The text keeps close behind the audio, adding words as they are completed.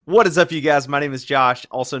What is up, you guys? My name is Josh,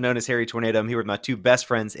 also known as Harry Tornado. I'm here with my two best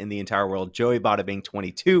friends in the entire world, Joey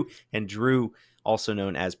Badabing22 and Drew, also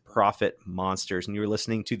known as Profit Monsters. And you're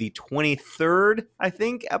listening to the 23rd, I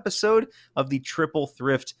think, episode of the Triple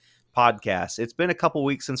Thrift podcast. It's been a couple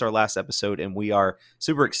weeks since our last episode, and we are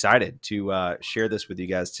super excited to share this with you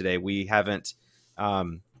guys today.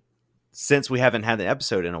 Since we haven't had an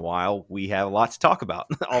episode in a while, we have a lot to talk about.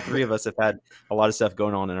 All three of us have had a lot of stuff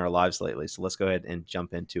going on in our lives lately. So let's go ahead and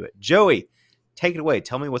jump into it. Joey, take it away.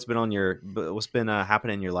 Tell me what's been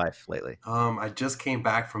happening in your life lately. I just came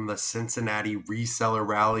back from the Cincinnati reseller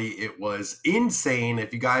rally. It was insane.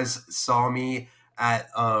 If you guys saw me at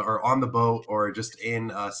or on the boat or just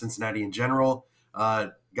in Cincinnati in general,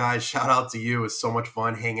 guys, shout out to you. It was so much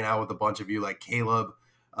fun hanging out with a bunch of you like Caleb,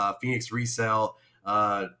 Phoenix Resale,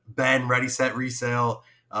 Ben, Ready Set Resale,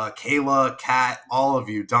 Kayla, Kat, all of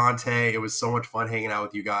you, Dante. It was so much fun hanging out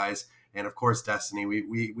with you guys, and of course Destiny.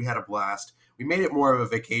 We had a blast. We made it more of a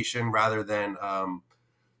vacation rather than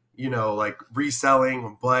like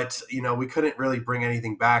reselling, but we couldn't really bring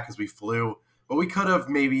anything back because we flew, but we could have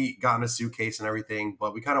maybe gotten a suitcase and everything.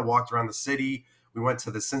 But we kind of walked around the city. We went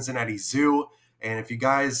to the Cincinnati Zoo, and if you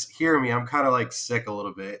guys hear me, I'm kind of like sick a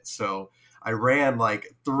little bit, so I ran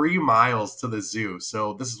like 3 miles to the zoo.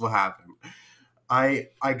 So this is what happened. I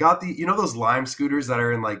got those Lime scooters that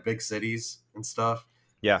are in like big cities and stuff.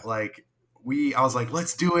 Yeah. I was like,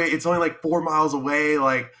 let's do it. It's only like 4 miles away.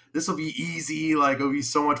 Like, this will be easy. Like, it'll be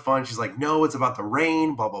so much fun. She's like, no, it's about the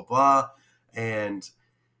rain, blah, blah, blah. And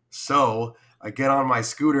so I get on my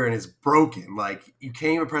scooter and it's broken. Like, you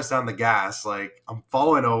can't even press down the gas. Like, I'm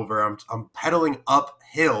falling over. I'm pedaling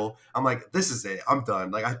uphill. I'm like, this is it. I'm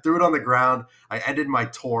done. Like, I threw it on the ground. I ended my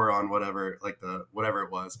tour on whatever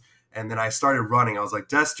it was. And then I started running. I was like,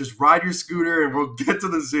 Des, just ride your scooter and we'll get to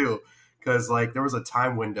the zoo. Because, like, there was a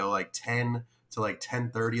time window, like 10 to like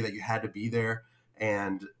 10:30 that you had to be there.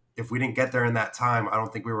 And if we didn't get there in that time, I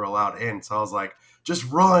don't think we were allowed in. So I was like, just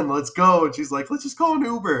run, let's go. And she's like, let's just call an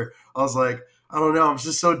Uber. I was like, I don't know. I'm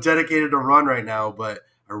just so dedicated to run right now. But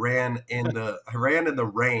I ran in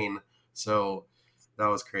the rain. So that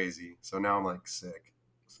was crazy. So now I'm like sick.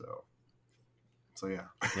 So yeah.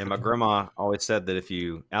 Yeah, my grandma always said that if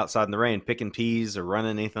you outside in the rain picking peas or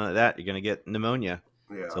running anything like that, you're going to get pneumonia.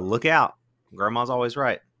 Yeah. So look out. Grandma's always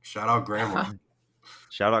right. Shout out grandma.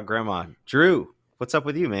 Shout out grandma. Drew, what's up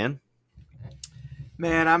with you, man?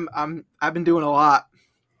 Man, I've been doing a lot.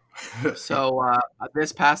 So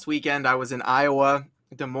this past weekend I was in Iowa,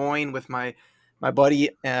 Des Moines with my buddy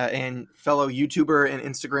and fellow YouTuber and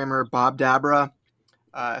Instagrammer Bob Dabra.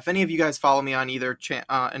 If any of you guys follow me on either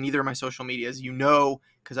of my social medias,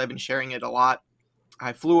 because I've been sharing it a lot.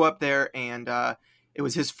 I flew up there and it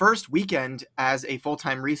was his first weekend as a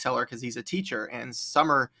full-time reseller because he's a teacher, and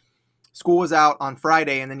summer school was out on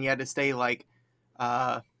Friday, and then he had to stay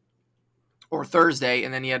or Thursday,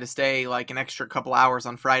 and then he had to stay like an extra couple hours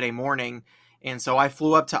on Friday morning. And so I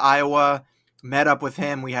flew up to Iowa, met up with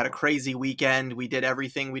him. We had a crazy weekend. We did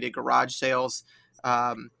everything. We did garage sales,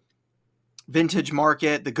 vintage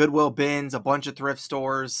market, the Goodwill bins, a bunch of thrift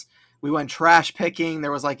stores. We went trash picking.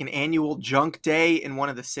 There was like an annual junk day in one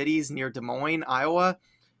of the cities near Des Moines, Iowa,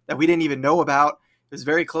 that we didn't even know about. It was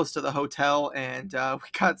very close to the hotel, and we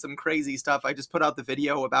got some crazy stuff. I just put out the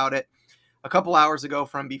video about it a couple hours ago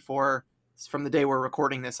from the day we're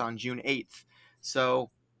recording this on June 8th. So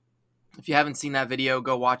if you haven't seen that video,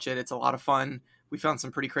 go watch it. It's a lot of fun. We found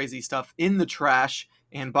some pretty crazy stuff in the trash,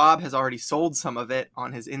 and Bob has already sold some of it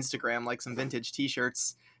on his Instagram, like some vintage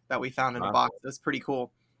t-shirts that we found in a box. That's pretty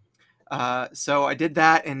cool. So I did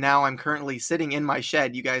that, and now I'm currently sitting in my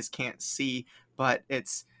shed. You guys can't see, but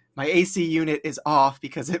my AC unit is off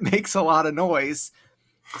because it makes a lot of noise.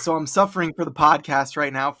 So I'm suffering for the podcast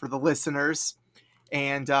right now for the listeners,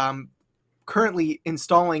 and currently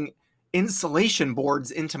installing insulation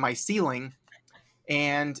boards into my ceiling.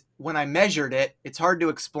 And when I measured it, it's hard to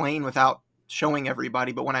explain without showing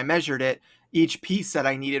everybody, but when I measured it, each piece that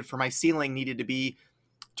I needed for my ceiling needed to be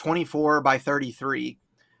 24 by 33.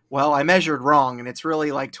 Well, I measured wrong, and it's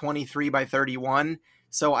really like 23 by 31.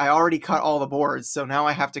 So I already cut all the boards. So now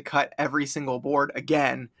I have to cut every single board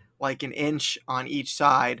again, like an inch on each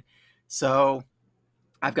side. So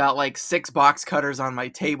I've got like 6 box cutters on my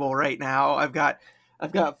table right now. I've got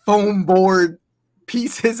foam board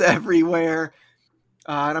pieces everywhere.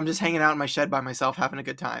 And I'm just hanging out in my shed by myself, having a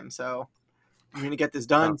good time. So I'm going to get this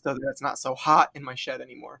done so that it's not so hot in my shed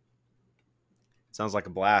anymore. Sounds like a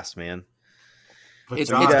blast, man. It's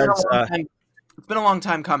been a long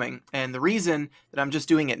time coming. And the reason that I'm just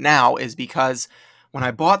doing it now is because when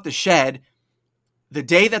I bought the shed, the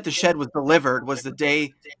day that the shed was delivered was the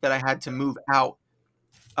day that I had to move out.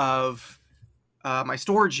 of my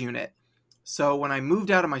storage unit. So when I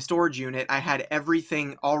moved out of my storage unit, I had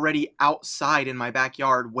everything already outside in my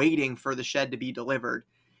backyard waiting for the shed to be delivered.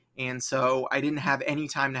 And so I didn't have any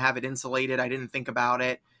time to have it insulated. I didn't think about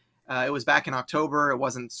it. It was back in October. It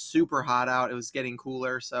wasn't super hot out. It was getting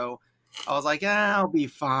cooler. So I was like, yeah, I'll be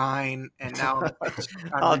fine. And now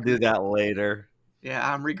I'll do that later.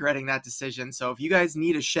 Yeah, I'm regretting that decision. So if you guys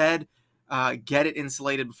need a shed, get it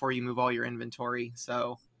insulated before you move all your inventory.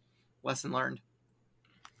 So lesson learned.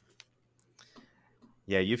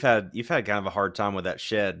 Yeah, you've had kind of a hard time with that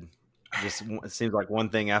shed. Just it seems like one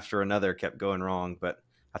thing after another kept going wrong, but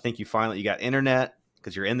I think you got internet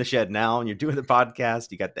because you're in the shed now and you're doing the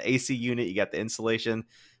podcast. You got the AC unit, you got the insulation,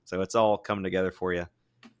 so it's all coming together for you.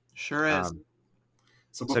 Sure is.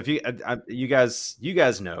 So if you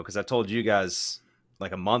guys know, because I told you guys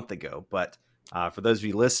like a month ago, but for those of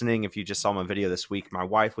you listening, if you just saw my video this week, my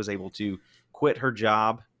wife was able to quit her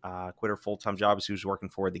job. Quit her full-time job. She was working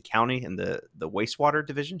for the county in the wastewater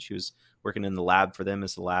division. She was working in the lab for them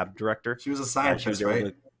as the lab director. She was a scientist,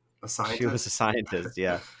 right? A scientist? She was a scientist,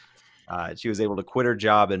 yeah. She was able to quit her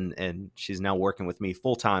job, and she's now working with me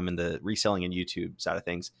full-time in the reselling and YouTube side of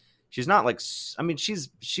things. She's not like, I mean, she's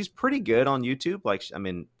pretty good on YouTube. Like, I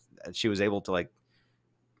mean, she was able to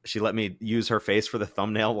she let me use her face for the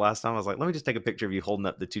thumbnail last time. I was like, let me just take a picture of you holding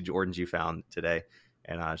up the 2 Jordans you found today.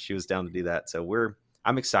 And she was down to do that. So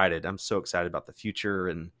I'm excited. I'm so excited about the future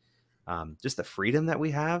and just the freedom that we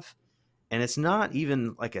have. And it's not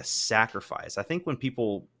even like a sacrifice. I think when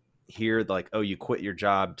people hear like, oh, you quit your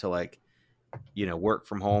job to work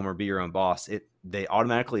from home or be your own boss, they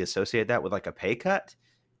automatically associate that with like a pay cut.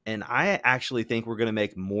 And I actually think we're going to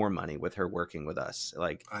make more money with her working with us.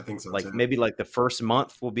 Like, I think so. Like maybe like the first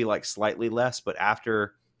month will be like slightly less, but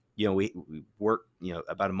after, we work,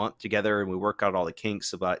 about a month together and we work out all the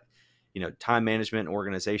kinks about, time management,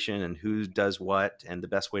 organization, and who does what, and the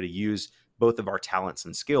best way to use both of our talents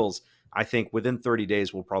and skills. I think within 30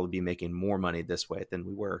 days, we'll probably be making more money this way than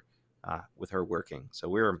we were with her working. So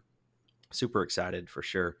we're super excited for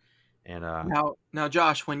sure. And now,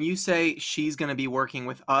 Josh, when you say she's going to be working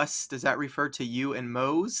with us, does that refer to you and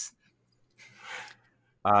Mose?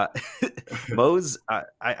 Mose,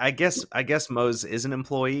 I guess Mose is an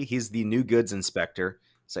employee. He's the new goods inspector.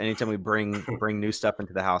 So anytime we bring new stuff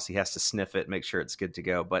into the house, he has to sniff it, make sure it's good to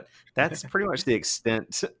go. But that's pretty much the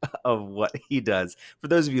extent of what he does. For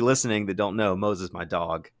those of you listening that don't know, Mose is my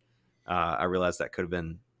dog. I realized that could have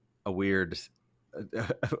been a weird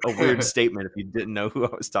statement if you didn't know who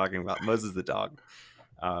I was talking about. Mose is the dog.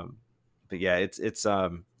 But yeah, it's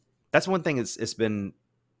that's one thing.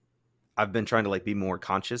 I've been trying to be more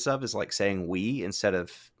conscious of is saying we instead of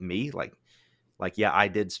me. Like, yeah, I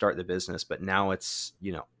did start the business, but now it's,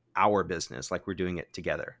 our business, like we're doing it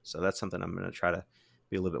together. So that's something I'm going to try to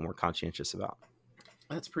be a little bit more conscientious about.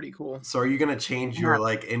 That's pretty cool. So are you going to change your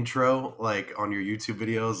intro, on your YouTube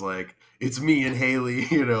videos? It's me and Haley,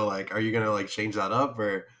 are you going to change that up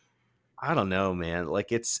or? I don't know, man.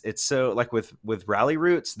 It's so with Rally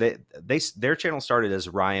Roots, their channel started as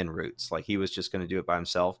Ryan Roots. He was just going to do it by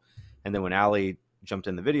himself. And then when Allie jumped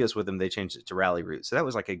in the videos with him, they changed it to Rally Roots. So that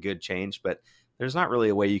was a good change, but there's not really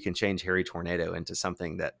a way you can change Harry Tornado into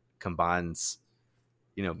something that combines,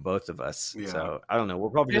 both of us. Yeah. So I don't know. We'll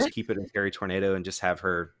probably just keep it in Harry Tornado and just have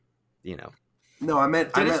her, No, I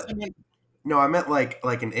meant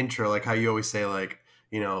like an intro, like how you always say,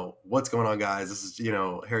 what's going on, guys? This is,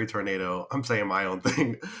 Harry Tornado. I'm saying my own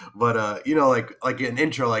thing, but like an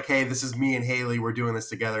intro, like, hey, this is me and Haley. We're doing this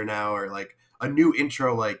together now, or a new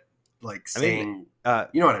intro, saying.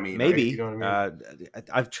 You know what I mean? Maybe. Right? You know what I mean?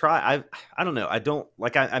 I've tried. I don't know. I don't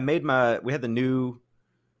I made we had the new.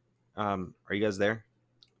 Are you guys there?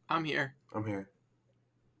 I'm here.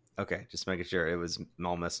 Okay, just making sure it was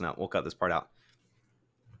all messing up. We'll cut this part out.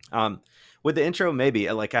 With the intro, maybe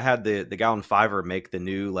I had the guy on Fiverr make the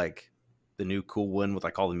new cool one with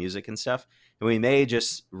all the music and stuff, and we may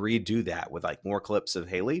just redo that with more clips of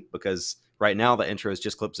Haley, because right now the intro is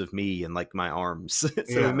just clips of me and my arms.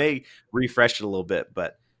 So we may refresh it a little bit,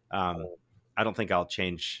 but I don't think I'll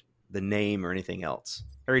change the name or anything else.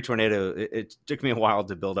 Harry Tornado, it took me a while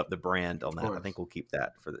to build up the brand on that. I think we'll keep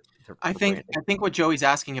that for the I think what Joey's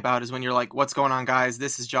asking about is when you're like, what's going on, guys?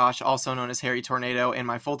 This is Josh, also known as Harry Tornado, and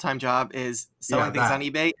my full-time job is selling things on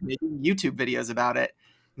eBay and making YouTube videos about it.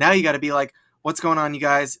 Now you got to be like, what's going on, you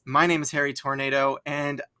guys? My name is Harry Tornado,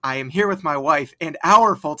 and I am here with my wife, and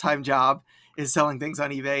our full-time job is selling things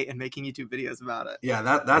on eBay and making YouTube videos about it. Yeah,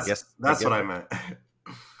 that's what I meant.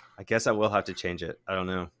 I guess I will have to change it. I don't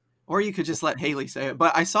know. Or you could just let Haley say it.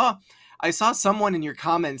 But I saw someone in your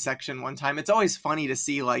comment section one time. It's always funny to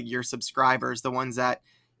see your subscribers, the ones that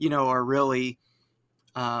are really,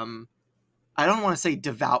 I don't want to say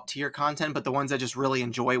devout to your content, but the ones that just really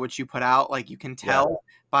enjoy what you put out. Like, you can tell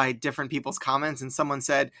by different people's comments. And someone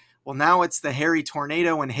said, well, now it's the Harry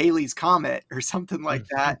Tornado and Haley's Comet or something like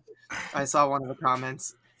that. I saw one of the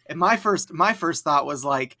comments. And my first thought was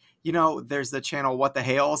like, there's the channel What the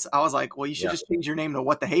Hales. I was like, well, you should just change your name to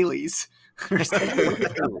What the Haleys.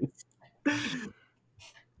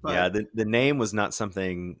 Yeah, the name was not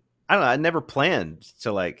something, I don't know, I never planned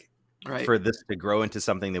to for this to grow into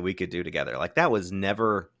something that we could do together. Like, that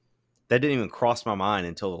didn't even cross my mind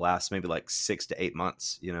until the last maybe 6 to 8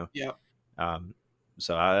 months, Yeah.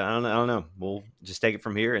 So I don't know. We'll just take it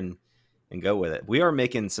from here and go with it. We are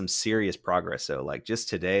making some serious progress. So just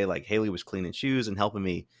today, Haley was cleaning shoes and helping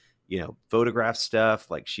me, photograph stuff.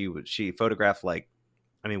 She photographed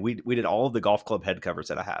we did all of the golf club head covers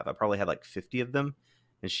that I have. I probably had 50 of them,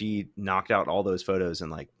 and she knocked out all those photos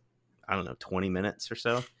in 20 minutes or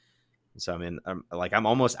so. So I'm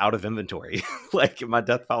almost out of inventory. My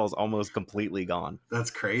death pile is almost completely gone.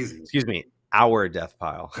 That's crazy. Excuse me, our death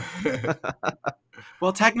pile.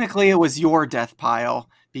 Well, technically it was your death pile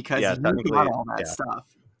because you got all that stuff.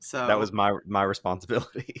 So that was my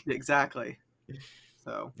responsibility. Exactly.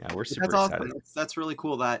 So yeah, we're super excited. Awesome. That's really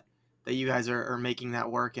cool that you guys are making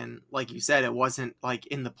that work. And like you said, it wasn't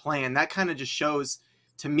in the plan. That kind of just shows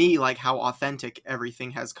to me how authentic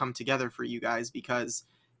everything has come together for you guys, because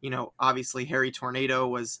obviously Harry Tornado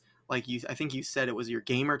was I think you said it was your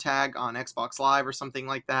gamer tag on Xbox Live or something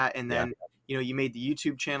like that. And then, you made the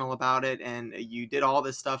YouTube channel about it, and you did all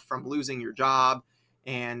this stuff from losing your job.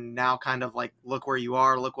 And now kind of look where you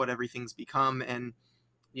are, look what everything's become. And,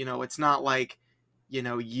 it's not I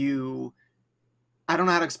don't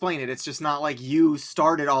know how to explain it. It's just not you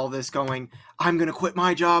started all this going, I'm going to quit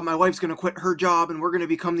my job, my wife's going to quit her job, and we're going to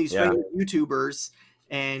become these famous YouTubers.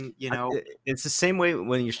 And, it's the same way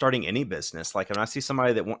when you're starting any business. When I see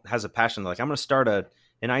somebody that has a passion, I'm going to start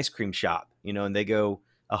an ice cream shop, and they go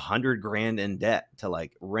 $100,000 in debt to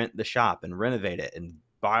rent the shop and renovate it and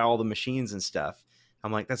buy all the machines and stuff.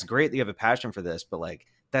 I'm like, that's great that you have a passion for this, but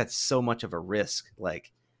that's so much of a risk.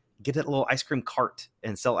 Get a little ice cream cart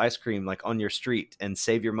and sell ice cream on your street and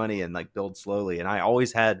save your money and build slowly. And I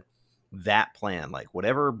always had that plan.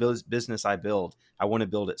 Whatever business I build, I want to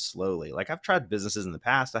build it slowly. I've tried businesses in the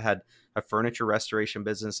past. I had a furniture restoration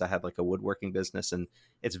business. I had a woodworking business, and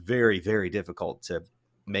it's very, very difficult to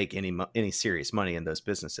make any serious money in those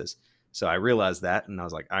businesses. So I realized that, and I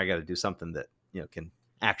was like, I got to do something that can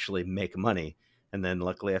actually make money. And then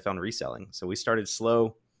luckily I found reselling. So we started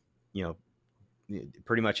slow,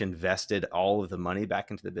 pretty much invested all of the money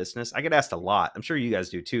back into the business. I get asked a lot. I'm sure you guys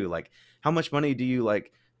do too. How much money do you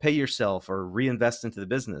pay yourself or reinvest into the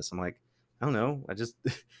business? I'm like, I don't know. I just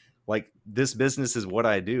this business is what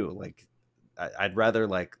I do. I'd rather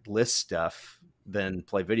list stuff than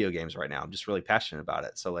play video games right now. I'm just really passionate about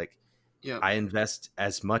it. So I invest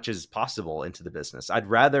as much as possible into the business. I'd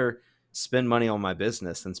rather spend money on my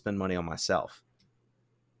business than spend money on myself.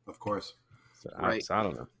 Of course. So I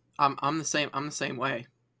don't know. I'm the same. I'm the same way.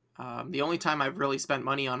 The only time I've really spent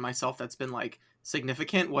money on myself that's been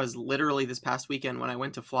significant was literally this past weekend when I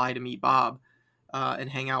went to fly to meet Bob and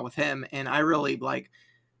hang out with him. And I really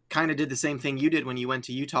kind of did the same thing you did when you went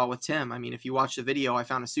to Utah with Tim. I mean, if you watch the video, I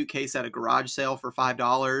found a suitcase at a garage sale for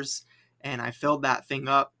 $5, and I filled that thing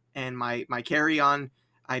up. And my carry-on,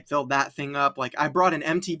 I filled that thing up. I brought an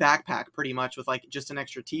empty backpack pretty much with just an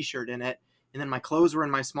extra t-shirt in it. And then my clothes were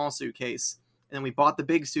in my small suitcase. And then we bought the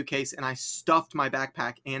big suitcase, and I stuffed my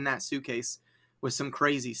backpack and that suitcase with some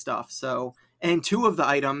crazy stuff. So, and two of the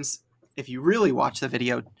items, if you really watch the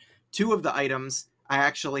video, two of the items I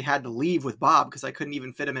actually had to leave with Bob because I couldn't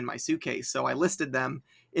even fit them in my suitcase. So I listed them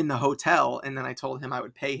in the hotel, and then I told him I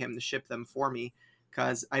would pay him to ship them for me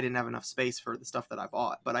because I didn't have enough space for the stuff that I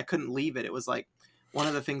bought. But I couldn't leave it. It was one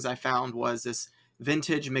of the things I found was this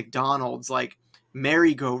vintage McDonald's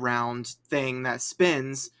merry-go-round thing that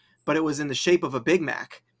spins, but it was in the shape of a Big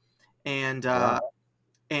Mac. And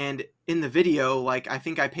and in the video, I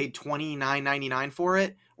think I paid $29.99 for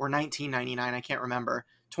it, or $19.99, I can't remember.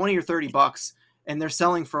 20 or $30, and they're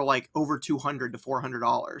selling for over $200 to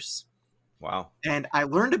 $400. Wow. And I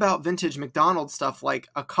learned about vintage McDonald's stuff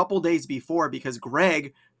a couple days before because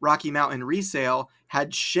Greg, Rocky Mountain Resale,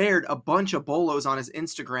 had shared a bunch of bolos on his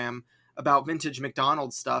Instagram about vintage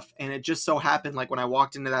McDonald's stuff. And it just so happened when I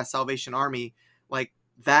walked into that Salvation Army,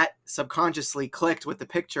 that subconsciously clicked with the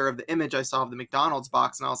picture of the image I saw of the McDonald's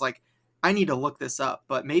box. And I was like, I need to look this up.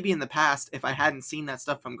 But maybe in the past, if I hadn't seen that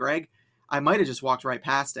stuff from Greg, I might have just walked right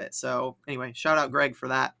past it. So anyway, shout out Greg for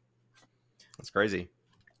that. That's crazy.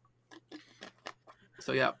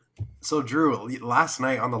 So yeah. So Drew, last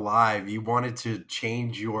night on the live, you wanted to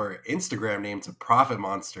change your Instagram name to Profit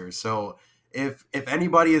Monsters. So if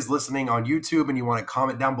anybody is listening on YouTube and you want to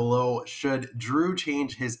comment down below, should Drew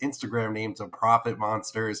change his Instagram name to Profit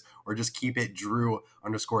Monsters or just keep it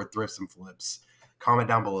Drew_thrifts and flips? Comment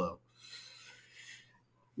down below.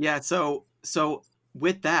 Yeah, so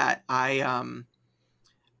with that, I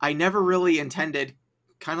never really intended,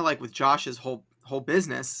 kind of like with Josh's whole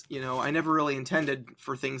business, I never really intended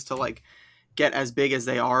for things to like get as big as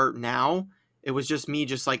they are now. It was just me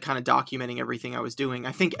just like kind of documenting everything I was doing.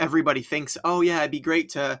 I think everybody thinks, "Oh yeah, it'd be great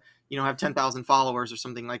to, have 10,000 followers or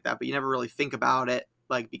something like that," but you never really think about it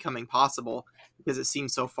like becoming possible because it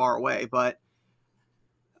seems so far away. But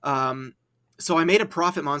so I made a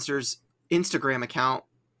Profit Monsters Instagram account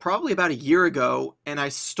probably about a year ago, and I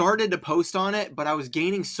started to post on it, but I was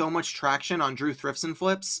gaining so much traction on Drew Thrifts and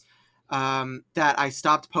Flips that I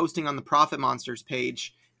stopped posting on the Profit Monsters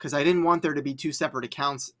page because I didn't want there to be two separate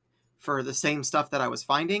accounts for the same stuff that I was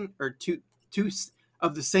finding, or two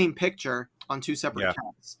of the same picture on two separate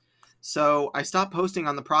accounts. So I stopped posting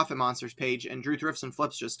on the Profit Monsters page, and Drew Thrifts and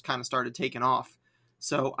Flips just kind of started taking off.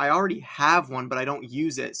 So I already have one, but I don't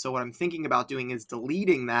use it. So what I'm thinking about doing is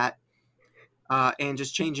deleting that and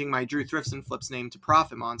just changing my Drew Thrifts and Flips name to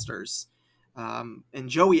Profit Monsters. And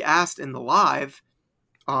Joey asked in the live,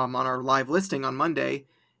 on our live listing on Monday,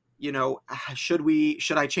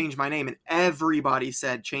 should I change my name? And everybody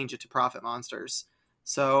said change it to Profit Monsters.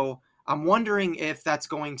 So I'm wondering if that's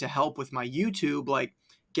going to help with my YouTube, like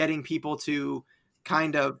getting people to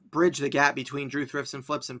kind of bridge the gap between Drew Thrifts and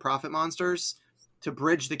Flips and Profit Monsters, to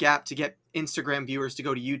bridge the gap to get Instagram viewers to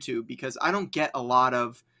go to YouTube, because I don't get a lot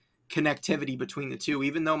of connectivity between the two,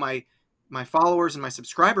 even though my followers and my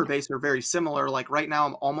subscriber base are very similar. Like right now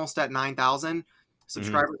I'm almost at 9,000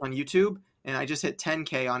 subscribers on YouTube, and I just hit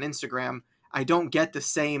 10K on Instagram. I don't get the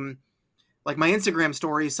same, like my Instagram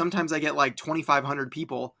stories, sometimes I get like 2,500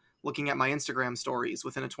 people looking at my Instagram stories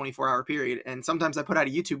within a 24-hour period, and sometimes I put out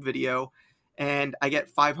a YouTube video and I get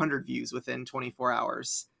 500 views within 24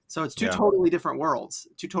 hours. So it's two totally different worlds,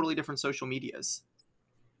 two totally different social medias.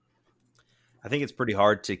 I think it's pretty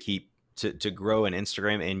hard to keep to grow an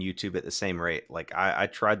Instagram and YouTube at the same rate. Like I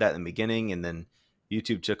tried that in the beginning, and then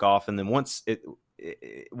YouTube took off, and then once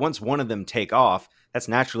one of them take off, that's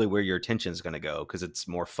naturally where your attention is going to go, because it's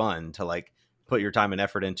more fun to like put your time and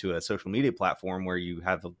effort into a social media platform where you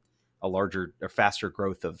have a larger or faster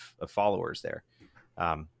growth of followers there.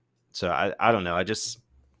 So I don't know.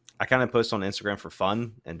 I kind of post on Instagram for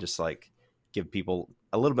fun and just like give people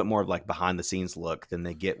a little bit more of like behind the scenes look than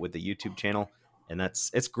they get with the YouTube channel. And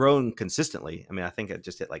it's grown consistently. I mean, I think I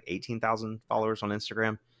just hit like 18,000 followers on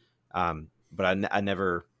Instagram. But I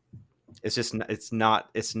never, it's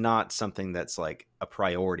not something that's like a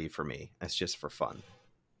priority for me. It's just for fun.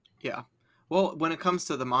 Yeah. Well, when it comes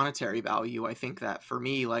to the monetary value, I think that for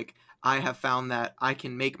me, like I have found that I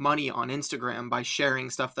can make money on Instagram by sharing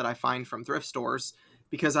stuff that I find from thrift stores,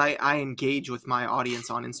 because I engage with my audience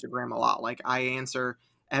on Instagram a lot. Like I answer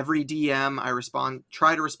every DM,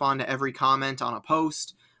 try to respond to every comment on a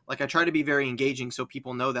post. Like I try to be very engaging so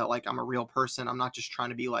people know that like I'm a real person. I'm not just trying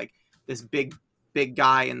to be like this big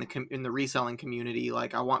guy in the reselling community.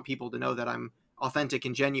 Like I want people to know that I'm authentic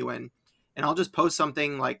and genuine. And I'll just post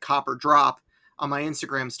something like cop or drop on my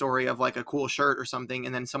Instagram story of like a cool shirt or something,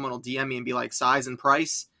 and then someone will DM me and be like size and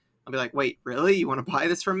price. I'll be like, wait, really? You want to buy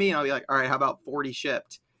this from me? And I'll be like, all right, how about 40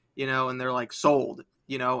 shipped? And they're like sold,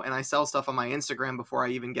 and I sell stuff on my Instagram before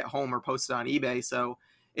I even get home or post it on eBay. So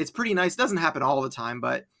it's pretty nice. It doesn't happen all the time,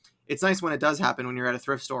 but it's nice when it does happen, when you're at a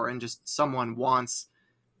thrift store and just someone wants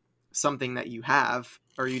something that you have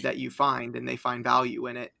or that you find, and they find value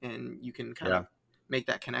in it, and you can kind of make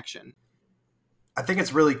that connection. I think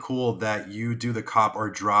it's really cool that you do the cop or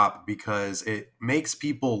drop, because it makes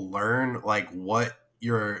people learn like what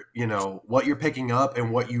you're picking up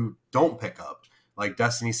and what you don't pick up. Like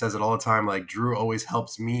Destiny says it all the time, like Drew always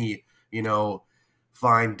helps me,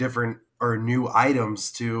 find different or new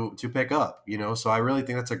items to pick up, So I really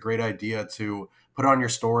think that's a great idea to put on your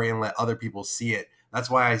story and let other people see it. That's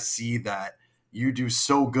why I see that you do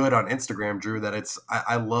so good on Instagram, Drew, that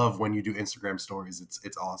I love when you do Instagram stories.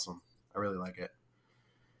 It's awesome. I really like it.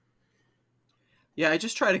 Yeah, I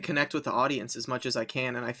just try to connect with the audience as much as I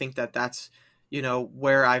can, and I think that that's,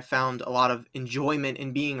 where I found a lot of enjoyment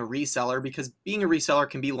in being a reseller, because being a reseller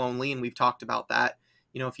can be lonely, and we've talked about that.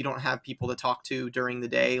 If you don't have people to talk to during the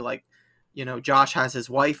day, like, Josh has his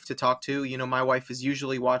wife to talk to. My wife is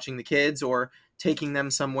usually watching the kids or taking them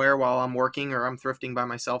somewhere while I'm working, or I'm thrifting by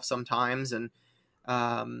myself sometimes. And,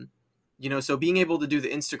 so being able to do the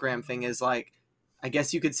Instagram thing is like, I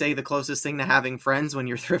guess you could say, the closest thing to having friends when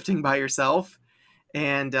you're thrifting by yourself.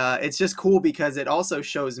 And it's just cool because it also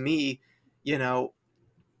shows me, you know,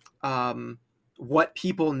 what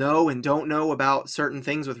people know and don't know about certain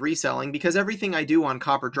things with reselling, because everything I do on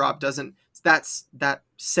Copper Drop doesn't, that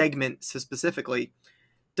segment specifically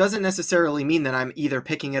doesn't necessarily mean that I'm either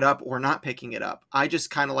picking it up or not picking it up. I just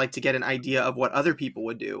kind of like to get an idea of what other people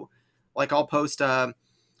would do. Like I'll post I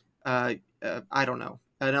don't know,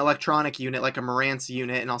 an electronic unit like a Marantz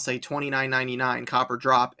unit, and I'll say $29.99 Copper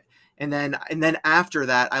Drop, and then after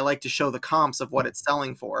that I like to show the comps of what it's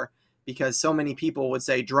selling for, because so many people would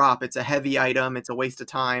say drop, it's a heavy item, it's a waste of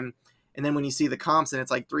time, and then when you see the comps and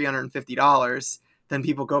it's like $350, then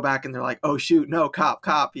people go back and they're like, oh shoot, no,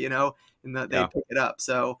 cop, you know, and they pick it up.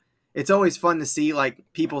 So it's always fun to see like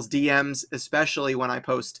people's DMs, especially when I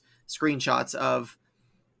post screenshots of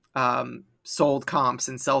sold comps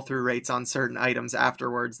and sell-through rates on certain items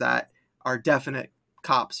afterwards that are definite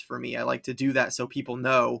cops for me. I like to do that so people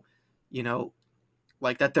know, you know,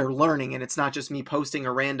 like that they're learning, and it's not just me posting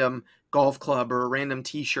a random golf club or a random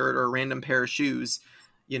t-shirt or a random pair of shoes.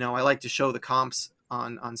 You know, I like to show the comps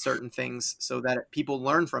on certain things so that people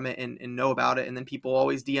learn from it and know about it. And then people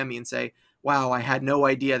always DM me and say, wow, I had no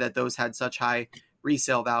idea that those had such high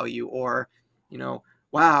resale value, or, you know,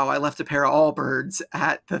 wow, I left a pair of Allbirds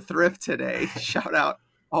at the thrift today. Shout out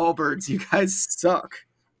Allbirds, you guys suck.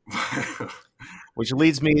 Which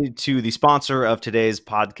leads me to the sponsor of today's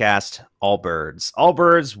podcast, Allbirds.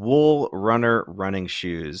 Allbirds wool runner running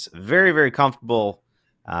shoes. Very, very comfortable,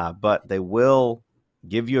 but they will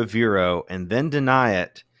give you a Vero and then deny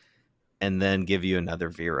it and then give you another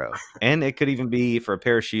Vero. And it could even be for a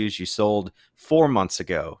pair of shoes you sold 4 months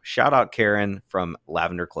ago. Shout out Karen from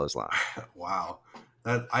Lavender Clothesline. Wow.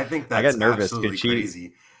 I think that's I got nervous. absolutely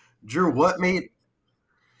crazy. Drew, what made...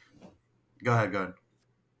 Go ahead.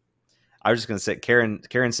 I was just going to say,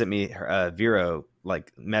 Karen sent me a Vero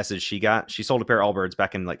like message she got. She sold a pair of Allbirds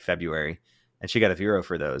back in like February, and she got a Vero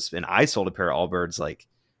for those. And I sold a pair of Allbirds like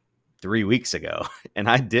 3 weeks ago, and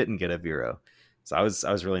I didn't get a Vero. So I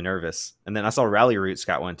was really nervous. And then I saw Rally Roots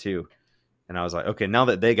got one too. And I was like, okay, now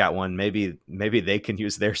that they got one, maybe they can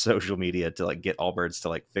use their social media to like get Allbirds to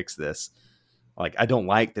like fix this. Like, I don't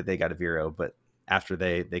like that they got a Vero, but after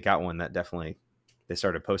they got one, that definitely, they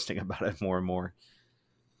started posting about it more and more.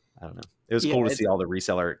 I don't know. It was cool to see all the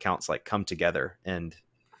reseller accounts like come together and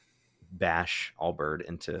bash Allbird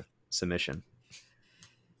into submission.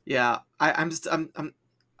 Yeah, I'm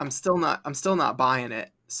still not buying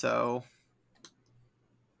it. So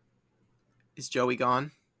is Joey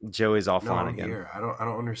gone? Joey's offline again. Here. I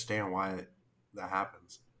don't understand why that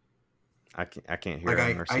happens. I can't hear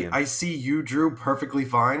him or see him. I see you, Drew, perfectly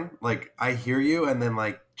fine. Like, I hear you, and then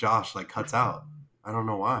like Josh like cuts out. I don't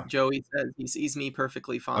know why. Joey says he sees me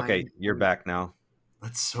perfectly fine. Okay, you're back now.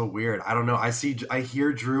 That's so weird. I don't know. I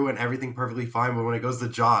hear Drew and everything perfectly fine, but when it goes to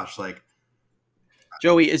Josh, like,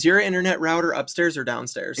 Joey, is your internet router upstairs or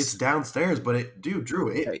downstairs? It's downstairs, but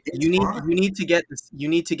Drew, you need to get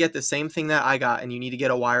the same thing that I got, and you need to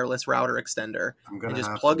get a wireless router extender and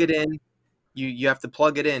just plug it in. You have to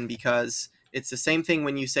plug it in, because it's the same thing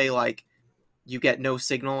when you say like you get no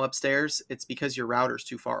signal upstairs. It's because your router's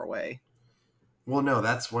too far away. Well, no,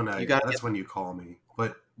 that's when when you call me.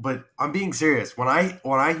 But I'm being serious. When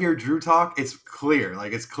I hear Drew talk, it's clear.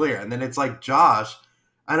 Like, it's clear. And then it's like Josh,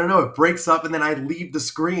 I don't know, it breaks up and then I leave the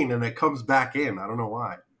screen and it comes back in. I don't know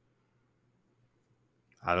why.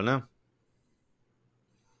 I don't know.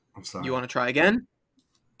 I'm sorry. You want to try again?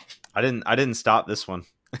 I didn't stop this one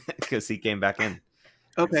because he came back in.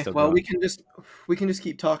 Okay. Well, we can just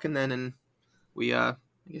keep talking then, and I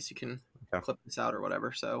guess you can clip this out or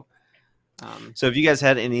whatever. So have you guys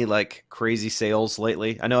had any like crazy sales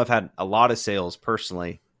lately? I know I've had a lot of sales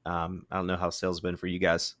personally. I don't know how sales have been for you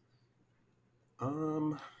guys.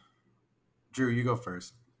 Drew, you go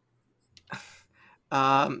first.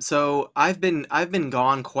 So I've been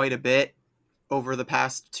gone quite a bit over the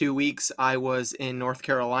past 2 weeks. I was in North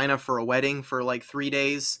Carolina for a wedding for like 3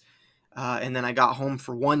 days. And then I got home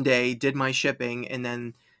for 1 day, did my shipping. And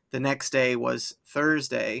then the next day was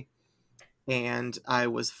Thursday, and I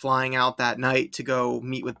was flying out that night to go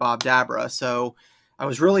meet with Bob Dabra. So I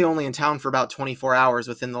was really only in town for about 24 hours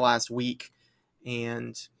within the last week.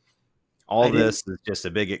 And all this is just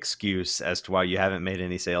a big excuse as to why you haven't made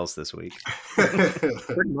any sales this week.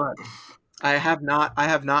 Pretty much. I have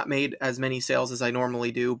not made as many sales as I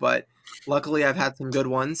normally do, but luckily I've had some good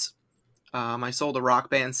ones. I sold a Rock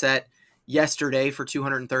Band set yesterday for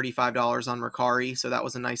 $235 on Mercari, so that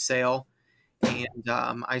was a nice sale. And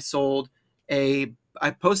I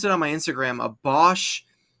posted on my Instagram a Bosch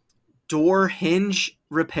door hinge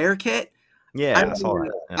repair kit. Yeah, I saw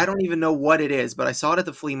that. I don't even know what it is, but I saw it at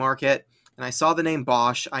the flea market, and I saw the name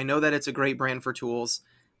Bosch. I know that it's a great brand for tools.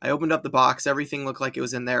 I opened up the box. Everything looked like it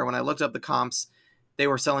was in there. When I looked up the comps, they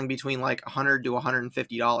were selling between like $100 to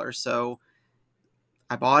 $150. So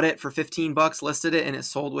I bought it for $15, listed it, and it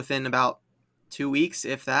sold within about 2 weeks,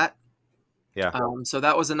 if that. Yeah. So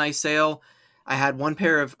that was a nice sale. I had one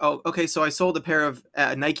pair of so I sold a pair of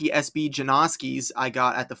Nike SB Janoskis I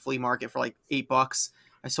got at the flea market for like $8.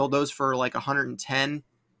 I sold those for like 110.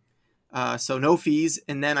 So no fees.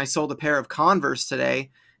 And then I sold a pair of Converse today.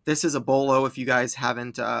 This is a bolo if you guys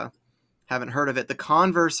haven't heard of it. The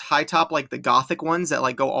Converse high top, like the Gothic ones that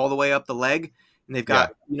like go all the way up the leg, and they've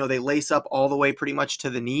got they lace up all the way pretty much to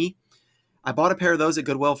the knee. I bought a pair of those at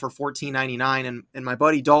Goodwill for $14.99, and my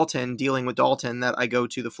buddy Dalton, dealing with Dalton that I go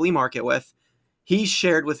to the flea market with, he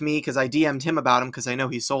shared with me, because I DM'd him about them because I know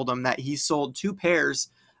he sold them, that he sold 2 pairs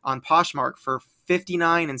on Poshmark for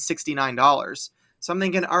 $59 and $69. So I'm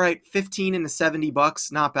thinking, all right, $15 and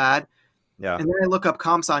 $70, not bad. Yeah. And then I look up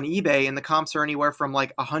comps on eBay, and the comps are anywhere from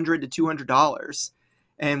like $100 to $200.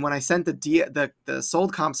 And when I sent the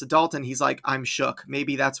sold comps to Dalton, he's like, I'm shook.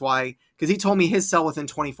 Maybe that's why, because he told me his sell within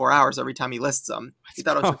 24 hours every time he lists them. He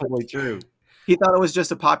thought it was probably true. He thought it was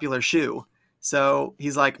just a popular shoe. So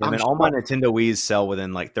he's like, I mean, all my Nintendo Wiis sell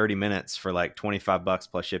within like 30 minutes for like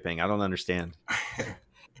 $25 plus shipping. I don't understand.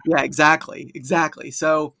 Yeah, exactly.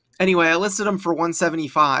 So anyway, I listed them for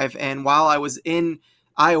 $175, and while I was in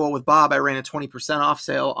Iowa with Bob, I ran a 20% off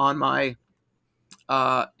sale on my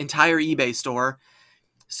entire eBay store.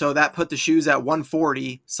 So that put the shoes at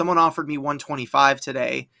 $140. Someone offered me $125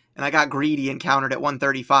 today, and I got greedy and countered at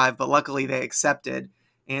 $135, but luckily they accepted.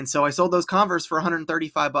 And so I sold those Converse for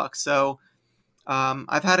 $135. So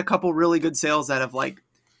I've had a couple really good sales that have like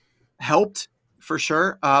helped for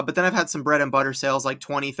sure. But then I've had some bread and butter sales, like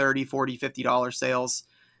 $20, $30, $40, $50 sales.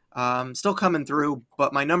 Still coming through,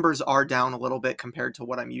 but my numbers are down a little bit compared to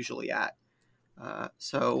what I'm usually at.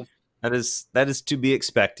 So that is to be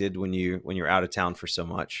expected when you're out of town for so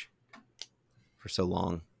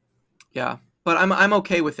long. Yeah, but I'm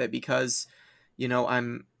okay with it because,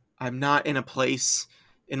 I'm not in a place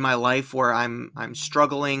in my life where I'm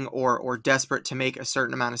struggling or desperate to make a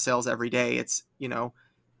certain amount of sales every day. It's,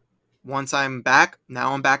 once I'm back,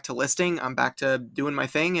 now I'm back to listing, I'm back to doing my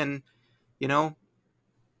thing, and,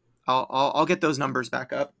 I'll get those numbers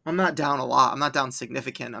back up. I'm not down a lot. I'm not down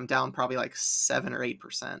significant. I'm down probably like 7 or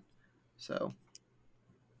 8%. So.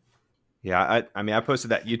 Yeah, I mean, I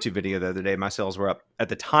posted that YouTube video the other day. My sales were up at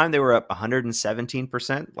the time. They were up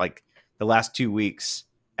 117%. Like the last 2 weeks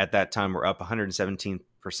at that time were up 117%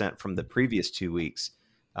 from the previous 2 weeks.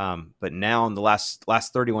 But now in the last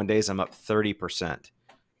 31 days, I'm up 30%.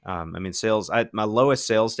 I mean, sales. My lowest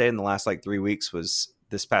sales day in the last like 3 weeks was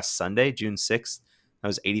this past Sunday, June 6th. That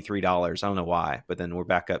was $83. I don't know why, but then we're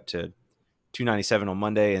back up to $297 on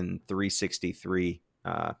Monday and $363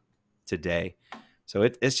 today. So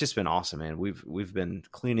it's just been awesome, man. We've been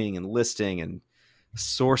cleaning and listing and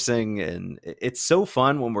sourcing, and it's so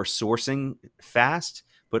fun when we're sourcing fast,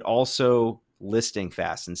 but also listing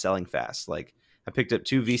fast and selling fast. Like I picked up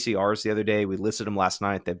 2 VCRs the other day. We listed them last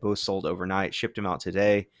night. They both sold overnight, shipped them out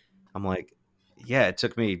today. I'm like, yeah, it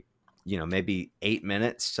took me, maybe 8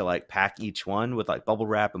 minutes to like pack each one with like bubble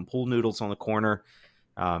wrap and pool noodles on the corner.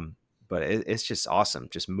 But it's just awesome.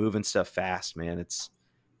 Just moving stuff fast, man. It's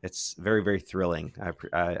very, very thrilling.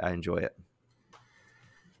 I enjoy it.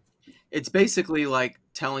 It's basically like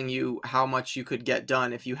telling you how much you could get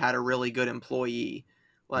done if you had a really good employee.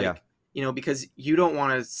 Like, because you don't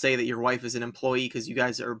want to say that your wife is an employee because you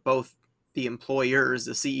guys are both the employers,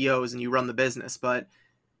 the CEOs, and you run the business. But,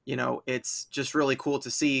 it's just really cool to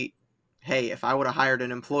see, hey, if I would have hired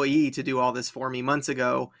an employee to do all this for me months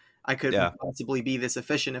ago, I could possibly be this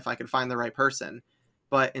efficient if I could find the right person.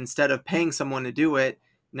 But instead of paying someone to do it,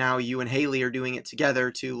 now you and Haley are doing it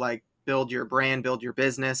together to like build your brand, build your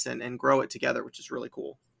business, and grow it together, which is really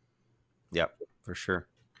cool. Yep, for sure.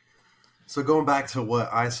 So going back to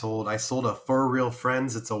what I sold a For Real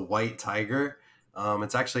Friends. It's a white tiger.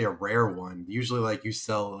 It's actually a rare one. Usually like you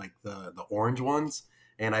sell like the orange ones.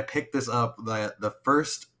 And I picked this up the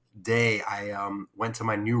first day I went to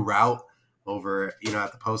my new route over,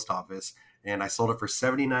 at the post office, and I sold it for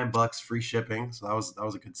 $79 free shipping. So that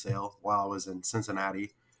was a good sale while I was in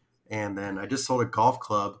Cincinnati. And then I just sold a golf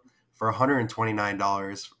club for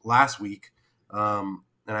 $129 last week. And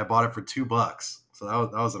I bought it for $2. So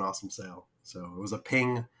that was an awesome sale. So it was a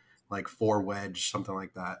Ping like 4 wedge, something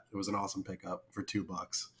like that. It was an awesome pickup for $2.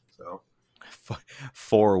 So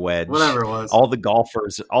 4 wedge, whatever it was. All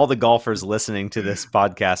the golfers listening to this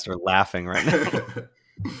podcast are laughing right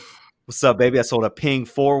now. What's up, baby? I sold a ping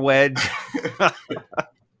 4 wedge.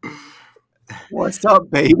 What's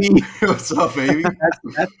up, baby? What's up, baby?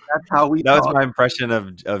 That's how we That was talk. my impression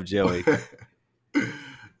of Joey.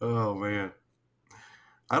 Oh man,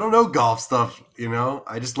 I don't know golf stuff.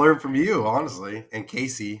 I just learned from you, honestly, and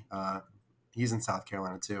Casey. He's in South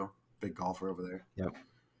Carolina too. Big golfer over there. Yep.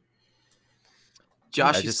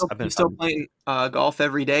 Josh, you still playing golf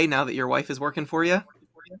every day now that your wife is working for you?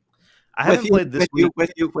 I haven't played this week.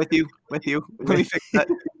 With you. Let me fix that.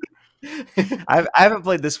 I haven't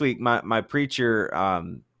played this week. My preacher,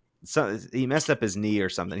 he messed up his knee or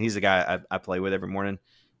something. He's the guy I play with every morning.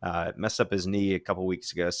 Messed up his knee a couple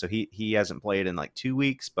weeks ago, so he hasn't played in like 2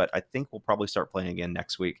 weeks. But I think we'll probably start playing again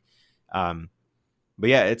next week. But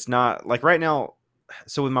yeah, it's not like right now.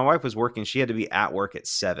 So when my wife was working, she had to be at work at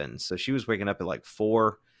 7. So she was waking up at like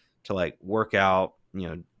 4 to like work out,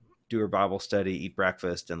 do her Bible study, eat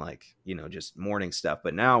breakfast, and like, just morning stuff.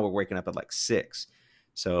 But now we're waking up at like 6.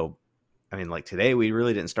 So, I mean, like today we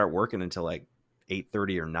really didn't start working until like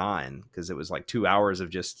 8:30 or 9 because it was like 2 hours of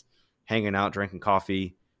just hanging out, drinking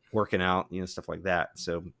coffee, working out, stuff like that.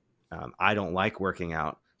 So I don't like working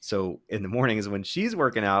out. So in the mornings when she's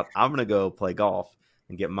working out, I'm going to go play golf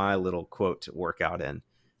and get my little quote workout in.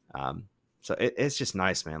 So it's just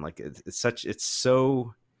nice, man. Like it's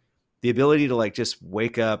so the ability to like just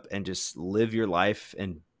wake up and just live your life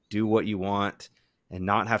and do what you want and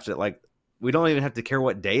not have to like, we don't even have to care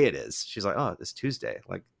what day it is. She's like, oh, it's Tuesday.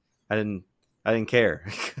 Like I didn't care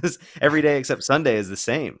because every day except Sunday is the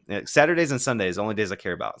same. Saturdays and Sundays, the only days I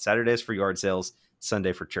care about. Saturdays for yard sales,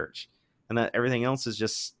 Sunday for church. And that everything else is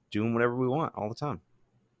just doing whatever we want all the time.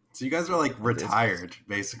 So you guys are like retired,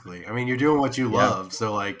 basically. I mean, you're doing what you love,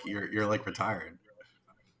 so like you're like retired.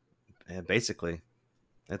 Yeah, basically,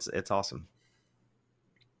 it's awesome.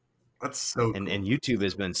 That's so and cool. And YouTube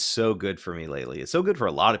has been so good for me lately. It's so good for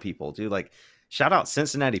a lot of people, dude. Like, shout out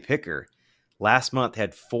Cincinnati Picker. Last month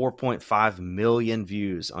had 4.5 million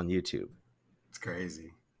views on YouTube. It's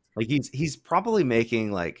crazy. Like he's probably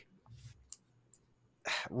making like,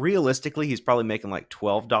 realistically, he's probably making like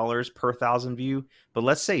 $12 per 1,000 view, but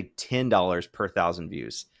let's say $10 per 1,000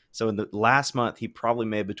 views. So in the last month, he probably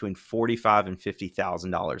made between $45,000 and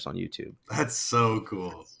 $50,000 on YouTube. That's so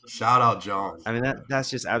cool. Shout out, John. I mean, that's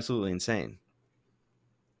just absolutely insane.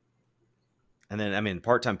 And then, I mean,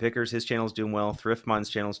 Part-Time Pickers, his channel's doing well. Thrift Mind's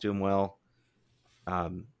channel's doing well.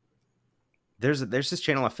 There's this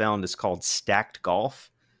channel I found. It's called Stacked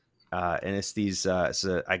Golf. And it's these, I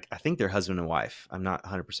think they're husband and wife. I'm not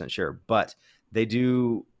 100% sure, but they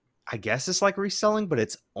do, I guess it's like reselling, but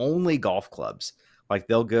it's only golf clubs. Like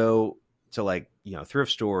they'll go to like,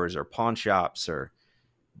 thrift stores or pawn shops or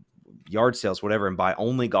yard sales, whatever, and buy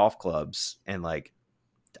only golf clubs and like,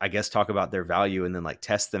 I guess talk about their value and then like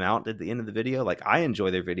test them out at the end of the video. Like I enjoy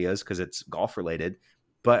their videos because it's golf related,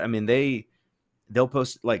 but I mean, they'll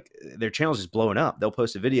post like their channel's just blowing up. They'll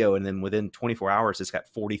post a video and then within 24 hours, it's got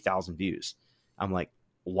 40,000 views. I'm like,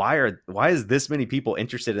 why is this many people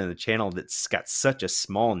interested in a channel that's got such a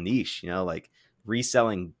small niche, like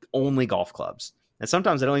reselling only golf clubs? And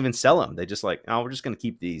sometimes they don't even sell them. They just like, oh, we're just going to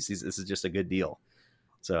keep these. This is just a good deal.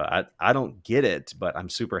 So I don't get it, but I'm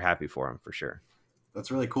super happy for them for sure.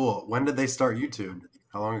 That's really cool. When did they start YouTube?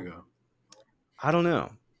 How long ago? I don't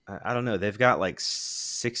know. They've got like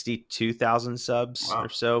 62,000 subs or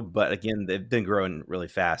so, but again, they've been growing really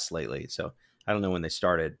fast lately. So I don't know when they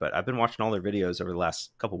started, but I've been watching all their videos over the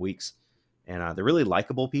last couple of weeks, and they're really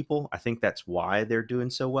likable people. I think that's why they're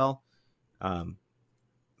doing so well.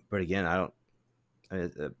 But again,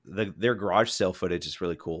 their garage sale footage is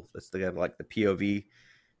really cool. They have like the POV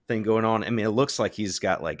thing going on. I mean, it looks like he's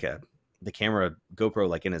got like the camera GoPro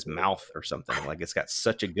like in his mouth or something. Like it's got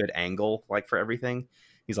such a good angle, like for everything.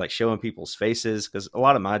 He's like showing people's faces because a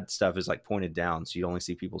lot of my stuff is like pointed down, so you only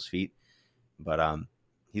see people's feet. But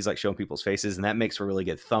he's like showing people's faces, and that makes for really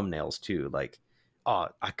good thumbnails too. Like, oh,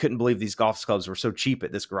 I couldn't believe these golf clubs were so cheap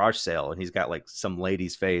at this garage sale, and he's got like some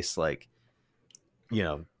lady's face, like,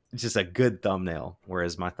 it's just a good thumbnail.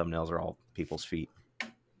 Whereas my thumbnails are all people's feet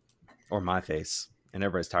or my face, and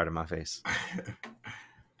everybody's tired of my face.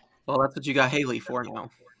 Well, that's what you got Haley for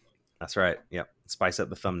now. That's right. Yep. Spice up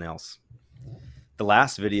the thumbnails. The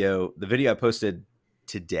last video, the video I posted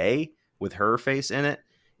today with her face in it,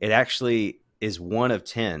 it actually is 1 of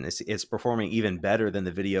 10. It's performing even better than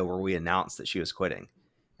the video where we announced that she was quitting.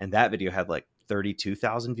 And that video had like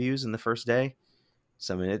 32,000 views in the first day.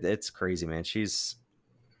 So, I mean, it's crazy, man.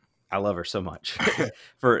 I love her so much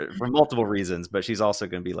for multiple reasons, but she's also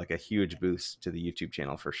going to be like a huge boost to the YouTube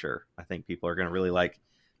channel for sure. I think people are going to really like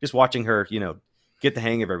just watching her, get the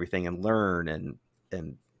hang of everything and learn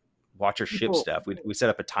and watch her ship People- stuff. We set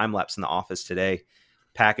up a time lapse in the office today,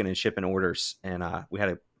 packing and shipping orders, and we had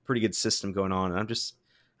a pretty good system going on. And I'm just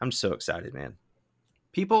so excited, man.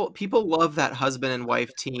 People love that husband and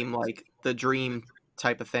wife team, like the dream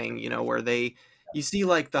type of thing, you know, where you see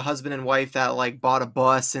like the husband and wife that like bought a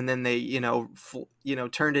bus and then they,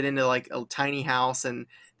 turned it into like a tiny house and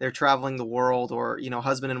they're traveling the world, or,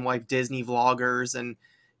 husband and wife Disney vloggers. And,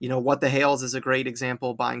 What the Hales is a great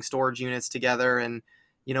example, buying storage units together. And,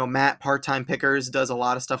 Matt, Part-Time Pickers, does a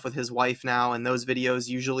lot of stuff with his wife now, and those videos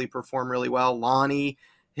usually perform really well. Lonnie,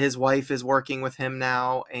 his wife, is working with him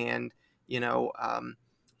now, and,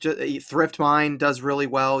 Thrift Mind does really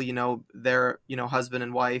well. They're husband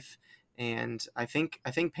and wife, and I think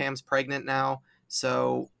Pam's pregnant now.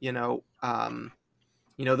 So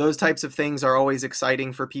those types of things are always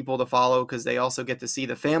exciting for people to follow, because they also get to see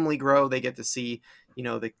the family grow. They get to see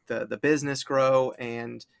the business grow,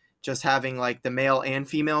 and just having like the male and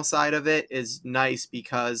female side of it is nice,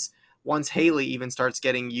 because once Haley even starts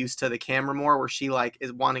getting used to the camera more, where she like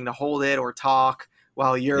is wanting to hold it or talk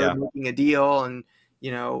while you're making a deal, and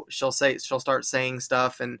she'll start saying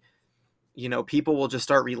stuff, and people will just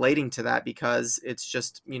start relating to that, because it's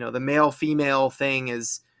just the male female thing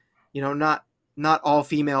is not all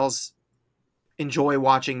females enjoy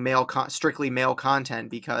watching strictly male content,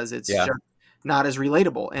 because it's just not as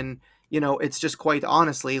relatable. And it's just quite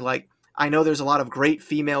honestly, like, I know there's a lot of great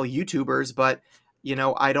female YouTubers, but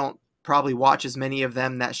I don't probably watch as many of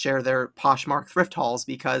them that share their Poshmark thrift hauls,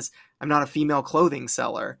 because I'm not a female clothing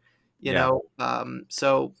seller.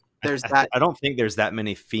 So there's that. I don't think there's that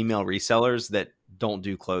many female resellers that don't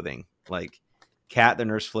do clothing. Like Kat, the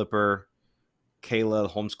nurse flipper, Kayla, the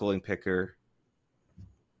homeschooling picker.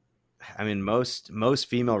 I mean, most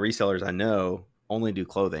female resellers I know only do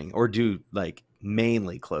clothing, or do like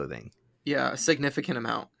mainly clothing. Yeah, a significant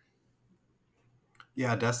amount.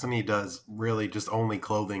 Yeah, Destiny does really just only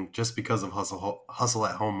clothing, just because of Hustle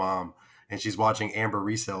at Home Mom, and she's watching Amber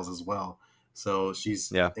Resells as well. So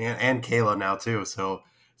she's and Kayla now too. So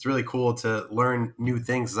it's really cool to learn new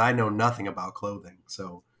things, 'cause I know nothing about clothing.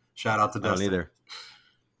 So shout out to Destiny. Neither.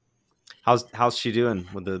 How's she doing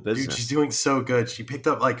with the business? Dude, she's doing so good. She picked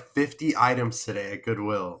up like 50 items today at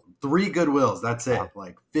Goodwill. 3 Goodwills, that's it. Wow.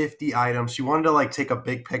 Like 50 items. She wanted to like take a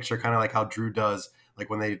big picture, kind of like how Drew does, like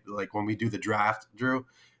when we do the draft, Drew.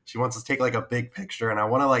 She wants to take like a big picture, and I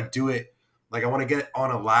want to like do it. Like I want to get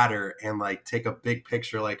on a ladder and like take a big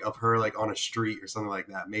picture like of her like on a street or something like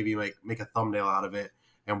that. Maybe like make a thumbnail out of it,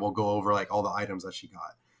 and we'll go over like all the items that she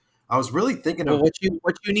got. I was really thinking of what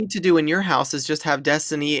you need to do in your house is just have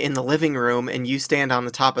Destiny in the living room, and you stand on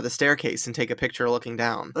the top of the staircase and take a picture looking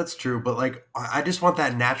down. That's true, but like I just want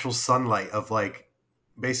that natural sunlight of like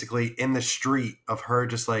basically in the street of her,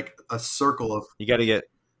 just like a circle of. You got to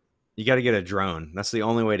get a drone. That's the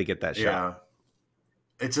only way to get that shot. Yeah.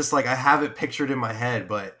 It's just like I have it pictured in my head,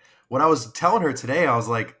 but what I was telling her today, I was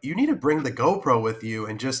like, you need to bring the GoPro with you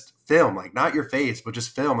and just film, like not your face, but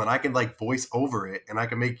just film, and I can like voice over it, and I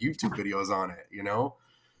can make YouTube videos on it,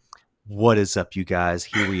 What is up, you guys?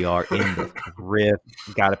 Here we are in the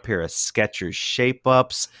thrift. Got a pair of Skechers Shape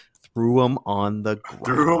Ups. Threw them on the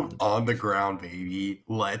ground. Baby.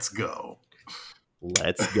 Let's go.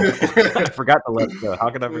 Let's go. I forgot the let's go. How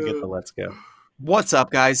could I forget the let's go? What's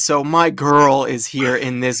up, guys? So my girl is here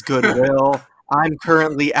in this Goodwill. I'm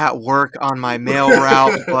currently at work on my mail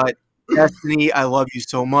route, but Destiny, I love you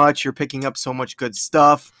so much. You're picking up so much good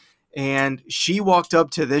stuff. And she walked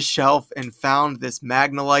up to this shelf and found this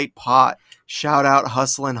Magnolite pot. Shout out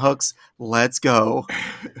Hustlin' Hooks. Let's go.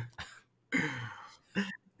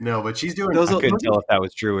 No, but she's doing. I couldn't tell if that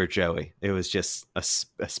was Drew or Joey. It was just a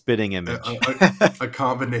spitting image. A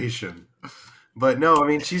combination. But no, I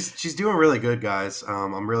mean she's doing really good, guys.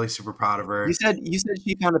 I'm really super proud of her. You said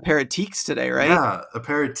she found a pair of teaks today, right? Yeah, a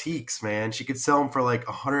pair of teaks, man. She could sell them for like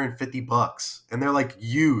 $150, and they're like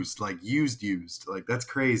used. Like that's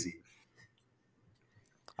crazy.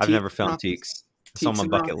 I've never found teaks. It's on my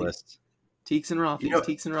bucket list. Teaks and Rothies.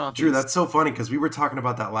 Teaks and Rothies. Drew, that's so funny because we were talking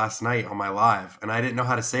about that last night on my live, and I didn't know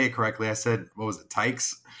how to say it correctly. I said, what was it,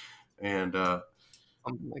 Tykes? And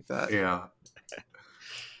something like that. Yeah.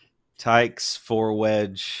 Tykes,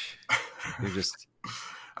 4-wedge. You're just.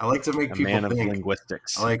 I like to make people man think. Of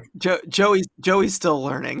linguistics. I like Joey's still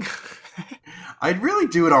learning. I'd really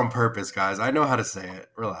do it on purpose, guys. I know how to say it.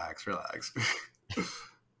 Relax.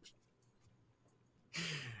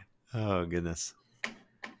 Oh goodness.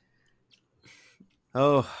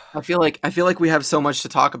 Oh, I feel like we have so much to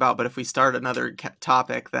talk about, but if we start another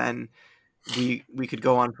topic, then we could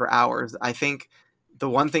go on for hours. I think the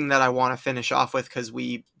one thing that I want to finish off with, because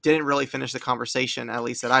we didn't really finish the conversation, at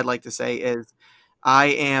least that I'd like to say, is I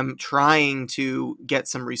am trying to get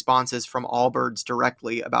some responses from Allbirds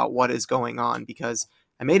directly about what is going on, because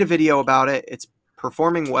I made a video about it. It's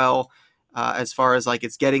performing well, as far as like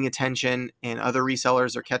it's getting attention and other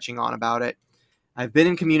resellers are catching on about it. I've been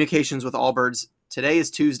in communications with Allbirds. Today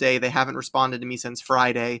is Tuesday. They haven't responded to me since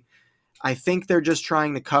Friday. I think they're just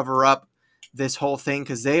trying to cover up this whole thing,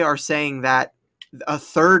 because they are saying that a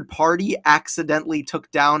third party accidentally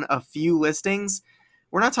took down a few listings.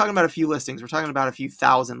 We're not talking about a few listings. We're talking about a few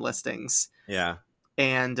thousand listings. Yeah.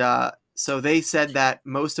 And so they said that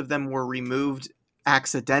most of them were removed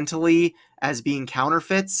accidentally as being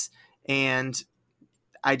counterfeits. And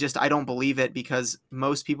I don't believe it, because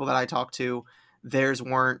most people that I talk to, theirs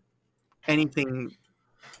weren't anything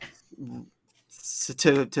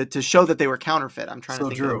to show that they were counterfeit. I'm trying to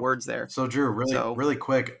think of the words there. So Drew, really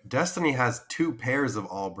quick, Destiny has 2 pairs of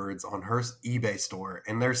Allbirds on her eBay store,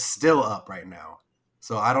 and they're still up right now.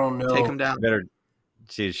 So I don't know. Take them down.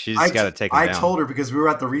 She's got to take them down. I told her, because we were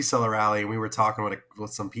at the reseller rally and we were talking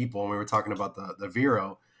with some people, and we were talking about the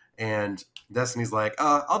Vero, and Destiny's like,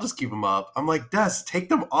 I'll just keep them up. I'm like, Des, take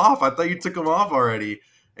them off. I thought you took them off already.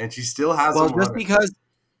 And she still has them. Well,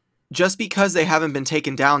 just because they haven't been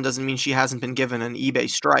taken down doesn't mean she hasn't been given an eBay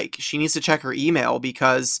strike. She needs to check her email,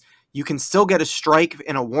 because you can still get a strike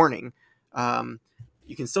and a warning.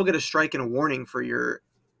 You can still get a strike and a warning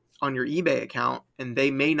on your eBay account, and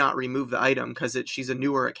they may not remove the item because she's a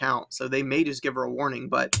newer account. So they may just give her a warning.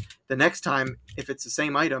 But the next time, if it's the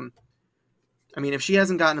same item, I mean, if she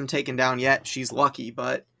hasn't gotten them taken down yet, she's lucky.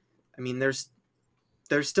 But I mean, there's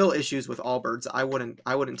still issues with Allbirds. I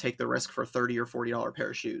wouldn't take the risk for a $30 or $40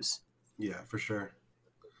 pair of shoes. Yeah, for sure.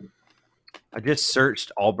 I just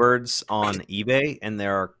searched Allbirds on eBay, and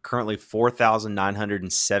there are currently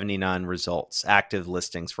 4,979 results, active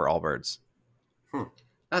listings for Allbirds.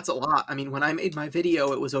 That's a lot. I mean, when I made my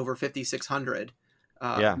video, it was over 5,600.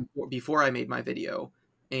 Before I made my video,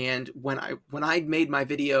 and when I made my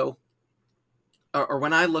video, or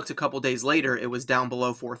when I looked a couple days later, it was down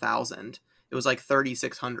below 4,000. It was like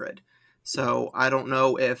 3,600. So I don't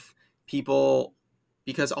know if people,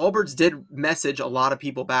 because Allbirds did message a lot of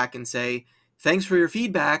people back and say, thanks for your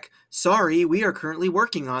feedback. Sorry, we are currently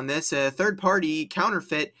working on this third-party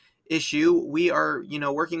counterfeit issue. We are,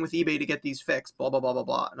 working with eBay to get these fixed, blah, blah, blah, blah,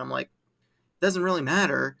 blah. And I'm like, it doesn't really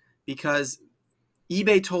matter, because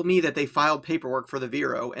eBay told me that they filed paperwork for the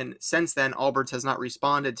Vero. And since then, Allbirds has not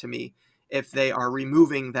responded to me if they are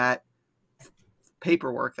removing that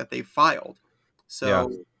paperwork that they filed.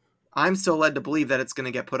 So I'm still led to believe that it's going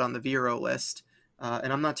to get put on the Vero list.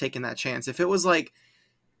 And I'm not taking that chance. If it was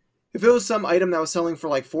some item that was selling for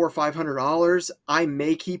like $400 or $500, I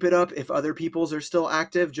may keep it up if other people's are still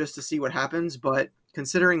active, just to see what happens. But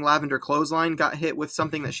considering Lavender Clothesline got hit with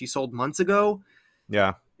something that she sold months ago,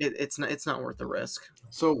 it's not worth the risk.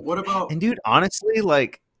 So what about? And dude, honestly,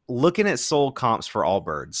 like looking at sold comps for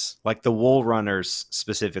Allbirds, like the Wool Runners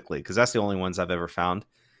specifically, because that's the only ones I've ever found,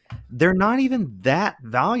 they're not even that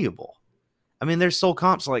valuable. I mean, there's sold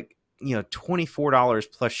comps like,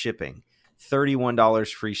 $24 plus shipping,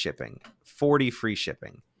 $31 free shipping, $40 free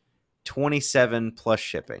shipping, $27 plus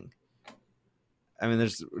shipping. I mean,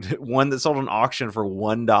 there's one that sold an auction for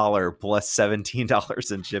 $1 plus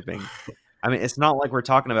 $17 in shipping. I mean, it's not like we're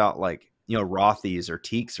talking about like, Rothy's or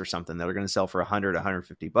Teaks or something that are going to sell for $100,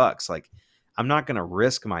 $150. Like, I'm not going to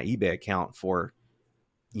risk my eBay account for,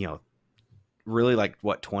 really like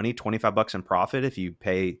what, $20, $25 in profit. If you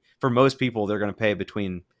pay, for most people, they're going to pay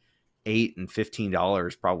between $8 and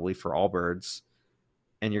 $15 probably for Allbirds,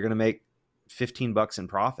 and you're going to make $15 in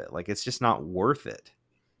profit. Like, it's just not worth it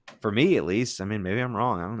for me, at least. I mean, maybe I'm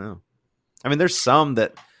wrong. I don't know. I mean, there's some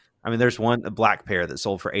that, there's a black pair that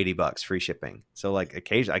sold for $80 free shipping. So like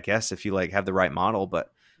occasionally, I guess if you like have the right model,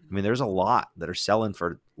 but I mean, there's a lot that are selling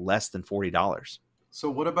for less than $40.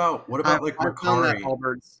 So what about like Mercari?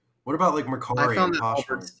 What about like Mercari and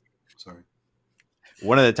Poshmark? Sorry.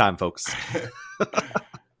 One at a time, folks.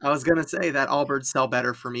 I was going to say that Allbirds sell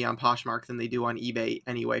better for me on Poshmark than they do on eBay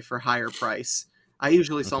anyway, for higher price. I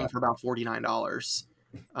usually sell them for about $49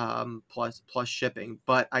 plus shipping,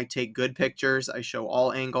 but I take good pictures. I show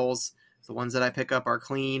all angles. The ones that I pick up are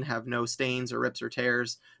clean, have no stains or rips or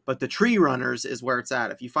tears. But the Tree Runners is where it's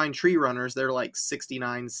at. If you find Tree Runners, they're like $69,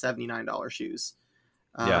 $79 shoes.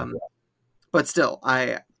 But still,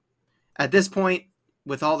 at this point,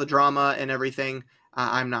 with all the drama and everything,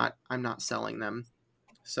 I'm not selling them.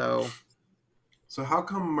 So how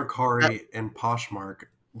come Mercari and Poshmark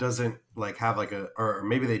doesn't like have like or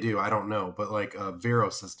maybe they do, I don't know, but like a Vero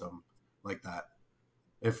system like that?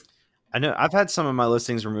 If I know, I've had some of my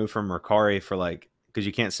listings removed from Mercari for like, because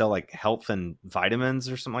you can't sell like health and vitamins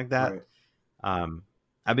or something like that.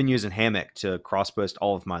 I've been using Hammock to cross post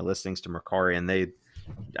all of my listings to Mercari, and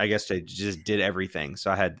I guess they just did everything.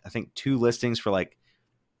 So I had, I think, one listing for like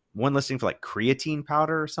creatine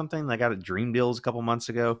powder or something. I got at Dream Deals a couple months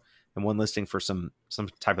ago, and one listing for some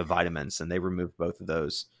type of vitamins, and they removed both of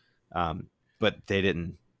those. But they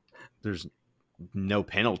didn't. There's no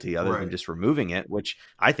penalty other than just removing it, which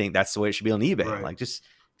I think that's the way it should be on eBay. Like, just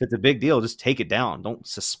if it's a big deal, just take it down. Don't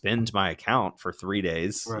suspend my account for 3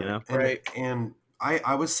 days. You know, And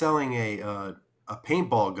I was selling a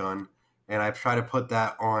paintball gun, and I tried to put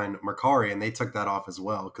that on Mercari, and they took that off as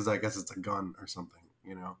well because I guess it's a gun or something.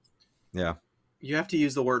 You know. Yeah. You have to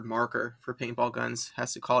use the word marker for paintball guns.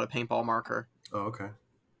 Has to call it a paintball marker. Oh, okay.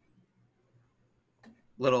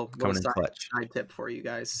 Little side tip for you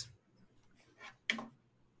guys.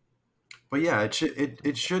 But yeah,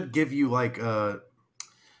 it should give you like an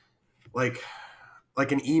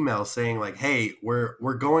email saying like, hey,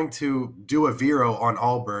 we're going to do a Vero on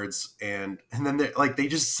Allbirds, and then they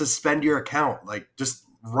just suspend your account like just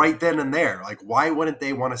right then and there. Like, why wouldn't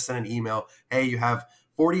they want to send an email? Hey, you have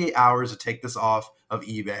 48 hours to take this off of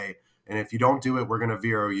eBay, and if you don't do it, we're gonna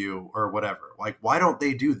Vero you or whatever. Like, why don't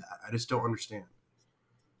they do that? I just don't understand.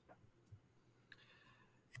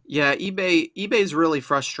 Yeah, eBay's really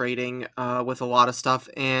frustrating with a lot of stuff,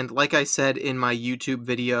 and like I said in my YouTube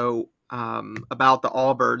video about the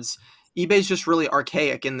Allbirds, eBay's just really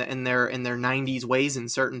archaic in their 90s ways in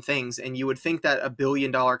certain things, and you would think that a $1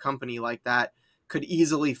 billion company like that could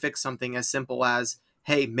easily fix something as simple as,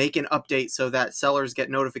 hey, make an update so that sellers get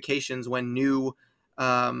notifications when new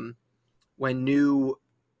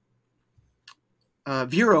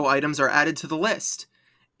Vero items are added to the list.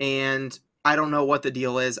 And I don't know what the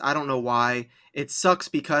deal is. I don't know why. It sucks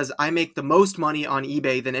because I make the most money on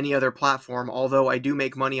eBay than any other platform, although I do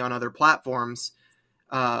make money on other platforms.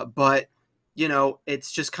 But, you know,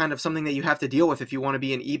 it's just kind of something that you have to deal with if you want to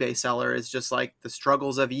be an eBay seller. It's just like the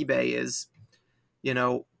struggles of eBay is, you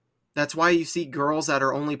know, that's why you see girls that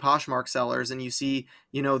are only Poshmark sellers, and you see,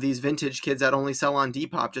 you know, these vintage kids that only sell on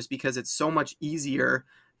Depop, just because it's so much easier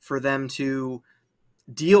for them to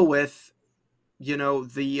deal with, you know,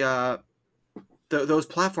 those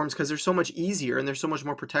platforms, because they're so much easier and there's so much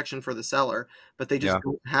more protection for the seller, but they just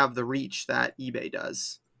don't have the reach that eBay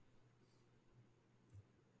does.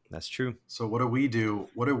 That's true. So what do we do?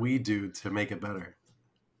 What do we do to make it better?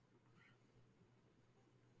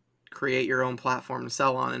 Create your own platform to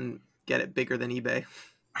sell on and get it bigger than eBay.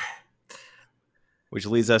 Which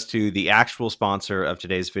leads us to the actual sponsor of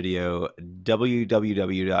today's video,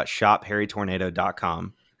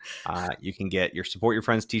 www.shopharrytornado.com. You can get your Support Your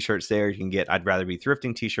Friends t-shirts there. You can get I'd Rather Be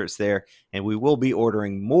Thrifting t-shirts there. And we will be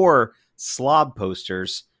ordering more slob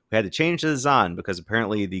posters. We had to change the design because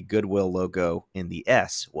apparently the Goodwill logo in the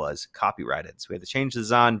S was copyrighted. So we had to change the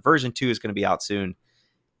design. Version 2 is going to be out soon.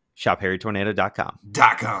 ShopHarryTornado.com.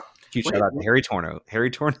 Huge shout out to Harry Tornado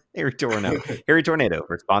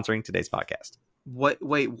for sponsoring today's podcast. What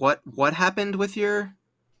happened with your?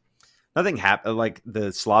 Nothing happened. Like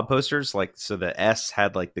the slob posters, like, so the S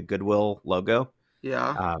had like the Goodwill logo.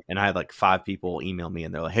 Yeah. And I had like 5 people email me,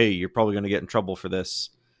 and they're like, "Hey, you're probably going to get in trouble for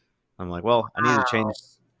this." I'm like, "Well, I need to change."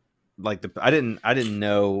 Like I didn't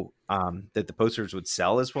know that the posters would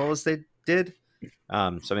sell as well as they did. So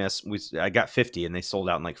I mean, I got 50, and they sold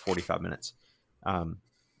out in like 45 minutes.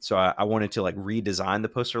 So I wanted to like redesign the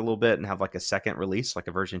poster a little bit and have like a second release, like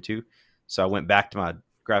a version 2. So I went back to my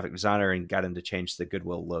graphic designer and got him to change the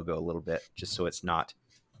Goodwill logo a little bit, just so it's not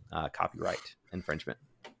copyright infringement.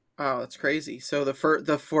 Oh, that's crazy. So the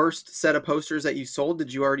first set of posters that you sold,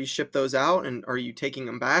 did you already ship those out, and are you taking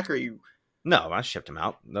them back? Or you? No, I shipped them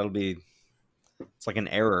out. It's like an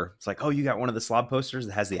error. It's like, oh, you got one of the slob posters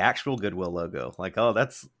that has the actual Goodwill logo. Like, oh,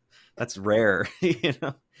 that's rare, you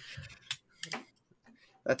know.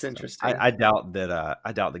 That's interesting. I doubt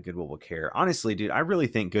that Goodwill will care. Honestly, dude, I really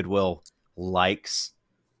think Goodwill likes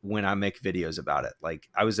when I make videos about it. Like,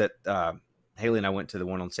 I was at Haley and I went to the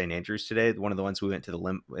one on St. Andrews today, one of the ones we went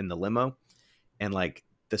to in the limo, and like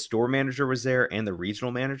the store manager was there and the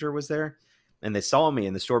regional manager was there, and they saw me,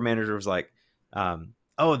 and the store manager was like,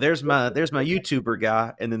 "Oh, there's my YouTuber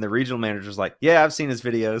guy," and then the regional manager was like, "Yeah, I've seen his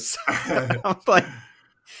videos." I'm like,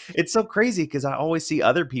 it's so crazy because I always see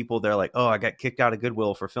other people. They're like, "Oh, I got kicked out of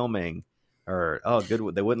Goodwill for filming," or "Oh,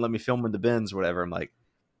 Goodwill, they wouldn't let me film in the bins," or whatever. I'm like,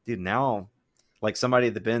 dude, now, like, somebody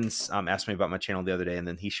at the bins asked me about my channel the other day, and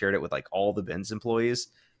then he shared it with like all the bins employees.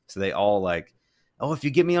 So they all like, "Oh, if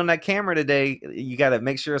you get me on that camera today, you got to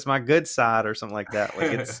make sure it's my good side," or something like that.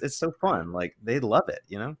 Like, it's so fun. Like, they love it,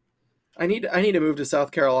 you know. I need to move to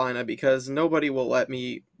South Carolina because nobody will let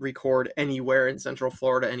me record anywhere in Central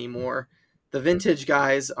Florida anymore. The vintage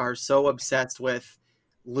guys are so obsessed with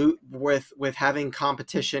loot, with having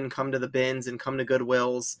competition come to the bins and come to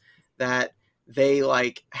Goodwills, that they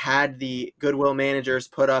like had the Goodwill managers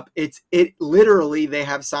put up it literally, they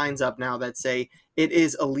have signs up now that say it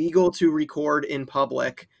is illegal to record in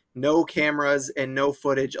public, no cameras and no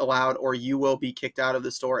footage allowed, or you will be kicked out of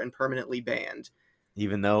the store and permanently banned.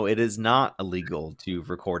 Even though it is not illegal to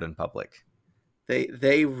record in public.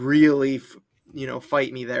 They really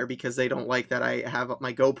fight me there, because they don't like that I have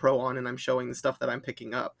my GoPro on and I'm showing the stuff that I'm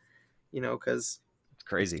picking up, because It's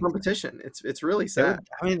crazy. it's competition. It's really sad.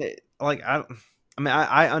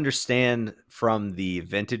 I understand from the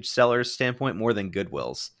vintage sellers standpoint more than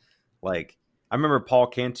Goodwill's. Like, I remember Paul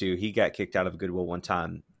Cantu, he got kicked out of Goodwill one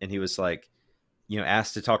time, and he was like,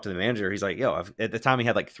 asked to talk to the manager. He's like, yo, at the time he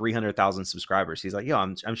had like 300,000 subscribers. He's like, yo,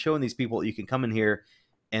 I'm showing these people you can come in here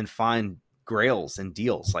and find grails and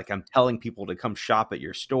deals. Like, I'm telling people to come shop at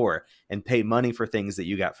your store and pay money for things that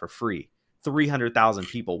you got for free. 300,000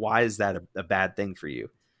 people. Why is that a bad thing for you?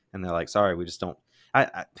 And they're like, sorry, we just don't.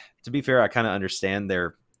 To be fair, I kind of understand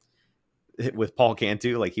with Paul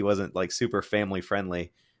Cantu, like, he wasn't like super family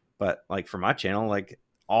friendly, but like for my channel, like,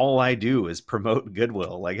 all I do is promote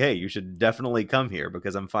Goodwill. Like, hey, you should definitely come here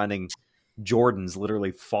because I'm finding Jordans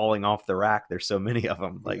literally falling off the rack. There's so many of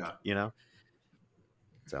them, like,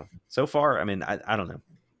 So far, I mean, I don't know.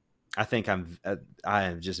 I think I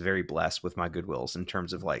am just very blessed with my Goodwills in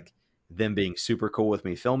terms of like them being super cool with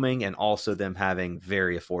me filming, and also them having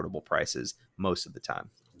very affordable prices most of the time.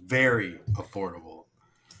 Very affordable.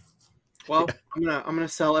 Well, I'm gonna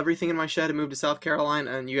sell everything in my shed and move to South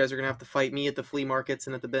Carolina, and you guys are gonna have to fight me at the flea markets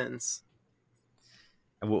and at the bins.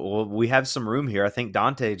 Well, we have some room here. I think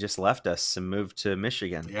Dante just left us and moved to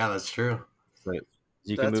Michigan. Yeah, that's true. So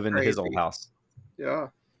you can move into his old house. Yeah.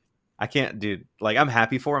 I can't, dude. Like, I'm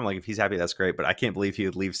happy for him. Like, if he's happy, that's great. But I can't believe he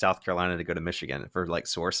would leave South Carolina to go to Michigan for like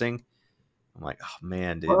sourcing. I'm like, oh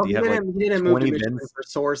man, dude. Well, do you have like he didn't move to 20 Michigan bins? for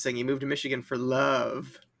sourcing. He moved to Michigan for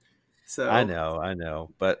love. So I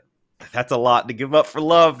know, but that's a lot to give up for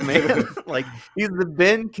love, man. Like, he's the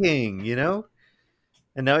bin king,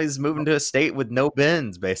 and now he's moving to a state with no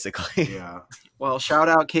bins, basically. Yeah. Well, shout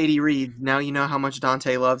out Katie Reed. Now you know how much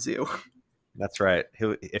Dante loves you. That's right.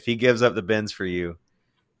 If he gives up the bins for you,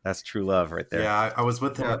 that's true love right there. Yeah, I was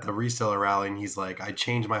with him at the reseller rally, and he's like, I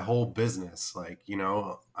changed my whole business. Like,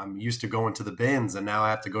 I'm used to going to the bins, and now I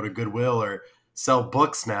have to go to Goodwill or sell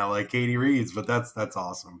books now, like Katie Reed's. But that's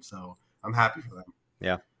awesome. So I'm happy for them.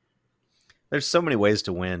 Yeah. There's so many ways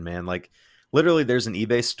to win, man. Like, literally, there's an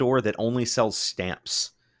eBay store that only sells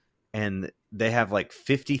stamps, and they have like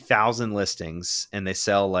 50,000 listings, and they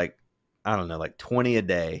sell like, I don't know, like 20 a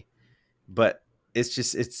day. But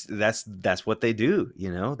that's what they do.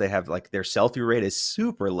 They have like their sell-through rate is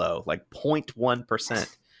super low, like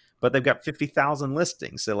 0.1%, but they've got 50,000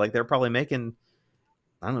 listings. So like, they're probably making,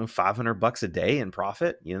 I don't know, $500 a day in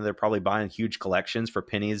profit. They're probably buying huge collections for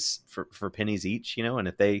pennies, for pennies each, and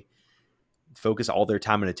if they focus all their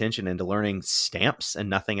time and attention into learning stamps and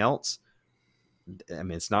nothing else, I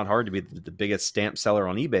mean, it's not hard to be the biggest stamp seller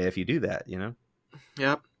on eBay if you do that,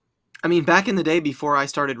 Yep. I mean, back in the day before I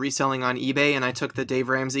started reselling on eBay and I took the Dave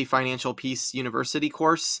Ramsey Financial Peace University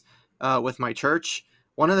course with my church,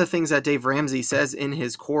 one of the things that Dave Ramsey says in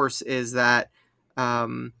his course is that,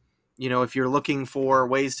 if you're looking for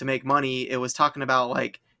ways to make money, it was talking about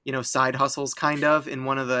like, side hustles kind of in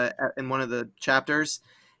one of the chapters.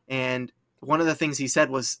 And one of the things he said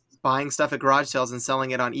was buying stuff at garage sales and selling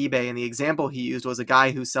it on eBay. And the example he used was a guy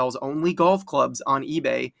who sells only golf clubs on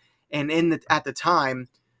eBay. And at the time,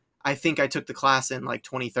 I think I took the class in like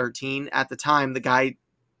 2013. At the time, the guy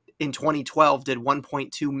in 2012 did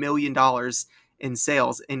 $1.2 million in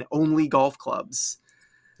sales in only golf clubs.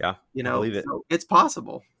 Yeah, I believe it. So it's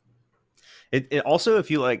possible. It also,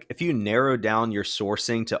 if you narrow down your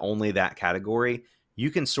sourcing to only that category,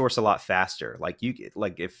 you can source a lot faster.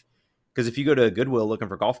 Because if you go to Goodwill looking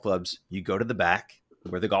for golf clubs, you go to the back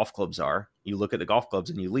where the golf clubs are, you look at the golf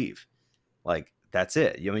clubs, and you leave. Like, that's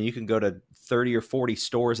it. I mean, you can go to 30 or 40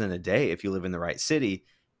 stores in a day if you live in the right city,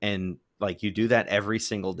 and like, you do that every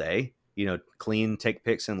single day, clean, take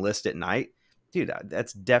pics, and list at night. Dude,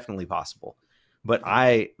 that's definitely possible. But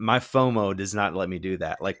my FOMO does not let me do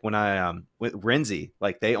that. Like, when I with Renzi,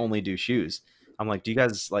 like, they only do shoes. I'm like, do you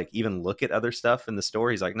guys like even look at other stuff in the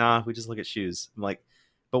store? He's like, nah, we just look at shoes. I'm like,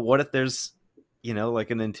 but what if there's,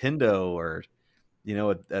 like a Nintendo or,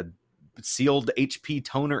 a sealed HP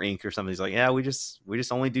toner ink or something? He's like, yeah, we just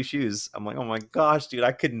only do shoes. I'm like, oh my gosh, dude,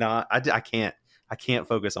 I could not, I can't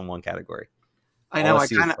focus on one category. I know.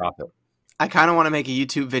 I kind of want to make a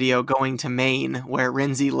YouTube video going to Maine, where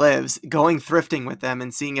Renzi lives, going thrifting with them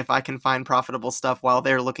and seeing if I can find profitable stuff while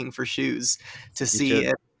they're looking for shoes to You see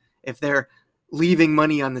should. if they're leaving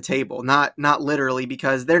money on the table. Not literally,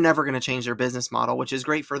 because they're never going to change their business model, which is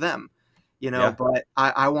great for them, Yeah. but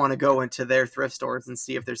I want to go into their thrift stores and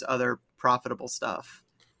see if there's other profitable stuff.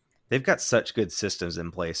 They've got such good systems in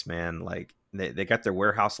place, man. Like they got their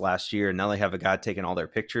warehouse last year, and now they have a guy taking all their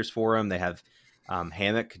pictures for them. They have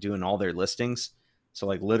Hammock doing all their listings. So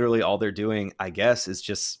like literally all they're doing, I guess, is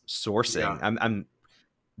just sourcing. Yeah.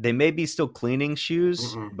 They may be still cleaning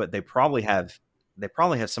shoes, Mm-mm. but they probably have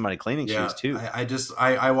somebody cleaning shoes too.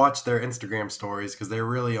 I watched their Instagram stories because they're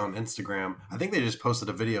really on Instagram. I think they just posted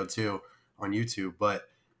a video too on YouTube. But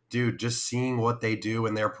dude, just seeing what they do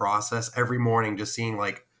in their process every morning, just seeing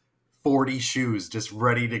like 40 shoes just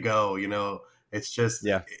ready to go, it's just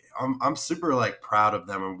Yeah. I'm super like proud of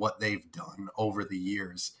them and what they've done over the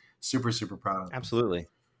years. Super, super proud of them. Absolutely.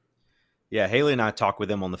 Yeah, Haley and I talked with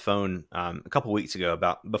them on the phone a couple weeks ago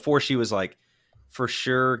about before she was like for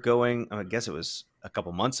sure going. I guess it was a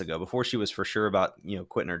couple months ago before she was for sure about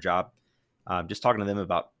quitting her job. Just talking to them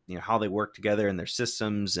about how they work together and their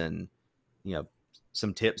systems and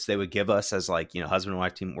some tips they would give us as like husband and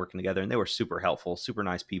wife team working together, and they were super helpful, super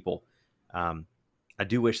nice people. I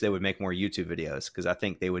do wish they would make more YouTube videos because I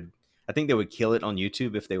think they would kill it on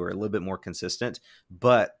YouTube if they were a little bit more consistent,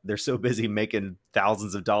 but they're so busy making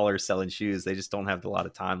thousands of dollars selling shoes. They just don't have a lot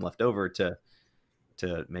of time left over to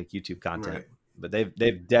make YouTube content. Right. But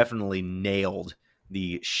they've definitely nailed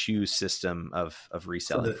the shoe system of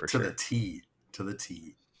reselling for sure. To the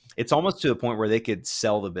T. It's almost to the point where they could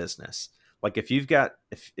sell the business. Like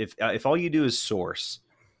if all you do is source,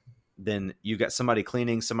 then you've got somebody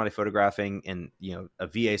cleaning, somebody photographing, and a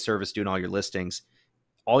VA service doing all your listings.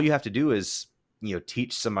 All you have to do is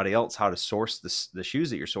teach somebody else how to source the shoes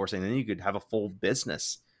that you're sourcing, and then you could have a full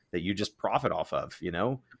business that you just profit off of,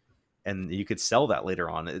 and you could sell that later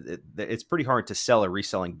on. It's pretty hard to sell a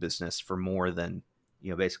reselling business for more than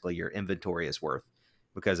basically your inventory is worth,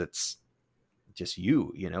 because it's just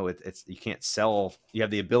it's you can't sell. You have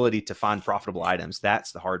the ability to find profitable items.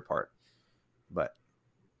 That's the hard part. But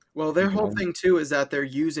well, their whole thing too is that they're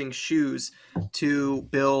using shoes to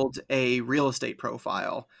build a real estate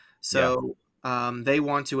profile. So they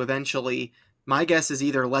want to eventually, my guess is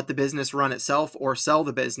either let the business run itself or sell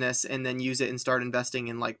the business and then use it and start investing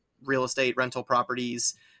in like real estate, rental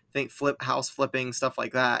properties, house flipping, stuff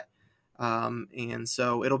like that. And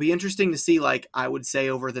so it'll be interesting to see, like, I would say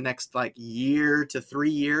over the next like year to 3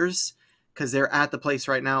 years, because they're at the place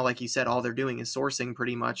right now, like you said, all they're doing is sourcing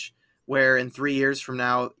pretty much, where in 3 years from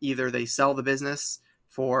now, either they sell the business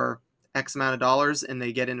for X amount of dollars and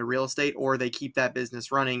they get into real estate, or they keep that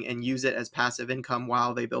business running and use it as passive income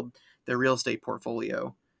while they build their real estate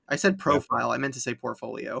portfolio. I said profile. I meant to say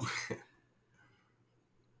portfolio.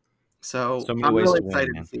 So I'm really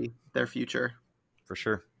excited to see their future. For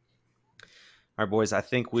sure. All right, boys, I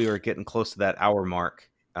think we are getting close to that hour mark.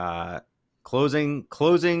 Closing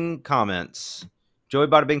comments. Joey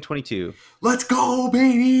Bada Bing 22. Let's go,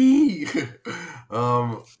 baby!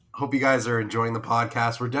 Hope you guys are enjoying the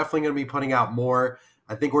podcast. We're definitely going to be putting out more.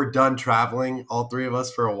 I think we're done traveling, all three of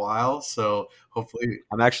us, for a while. So hopefully...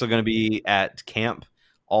 I'm actually going to be at camp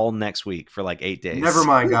all next week for like 8 days. Never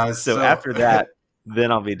mind, guys. So after that,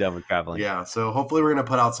 then I'll be done with traveling. Yeah, so hopefully we're going to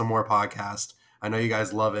put out some more podcasts. I know you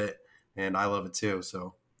guys love it, and I love it too.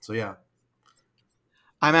 So yeah.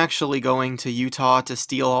 I'm actually going to Utah to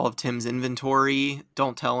steal all of Tim's inventory.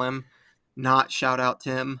 Don't tell him. Not shout out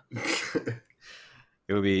Tim.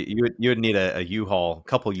 It would be you would need a U-Haul,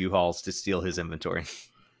 couple U-Hauls to steal his inventory.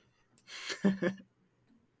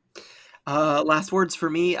 Last words for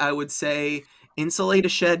me, I would say insulate a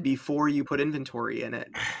shed before you put inventory in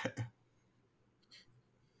it.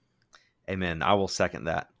 Amen. I will second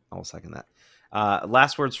that.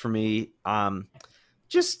 Last words for me.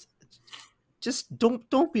 Just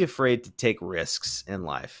don't be afraid to take risks in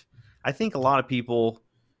life. I think a lot of people,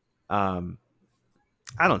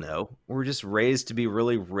 I don't know, we're just raised to be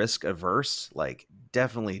really risk averse. Like,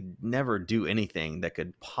 definitely never do anything that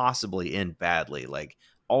could possibly end badly. Like,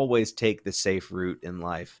 always take the safe route in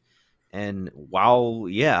life. And while,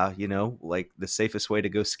 like the safest way to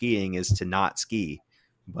go skiing is to not ski.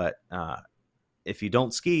 But if you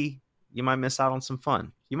don't ski, you might miss out on some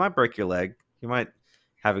fun. You might break your leg. You might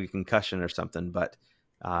have a concussion or something, but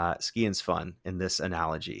skiing's fun in this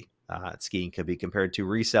analogy. Skiing could be compared to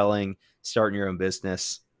reselling, starting your own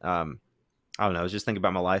business. I don't know. I was just thinking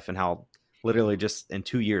about my life and how literally just in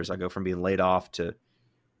 2 years, I go from being laid off to,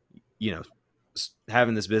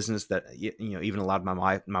 having this business that, even allowed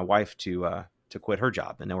my wife to to quit her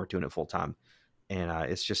job, and now we're doing it full time. And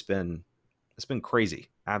it's been crazy,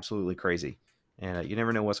 absolutely crazy. And you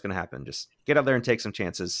never know what's going to happen. Just get out there and take some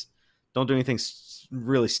chances. Don't do anything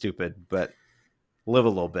really stupid, but live a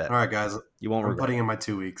little bit. All right, guys. You won't regret putting it. in my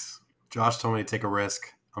 2 weeks. Josh told me to take a risk.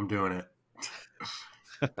 I'm doing it.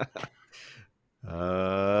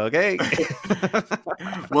 Okay.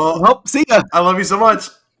 Well, See ya. I love you so much.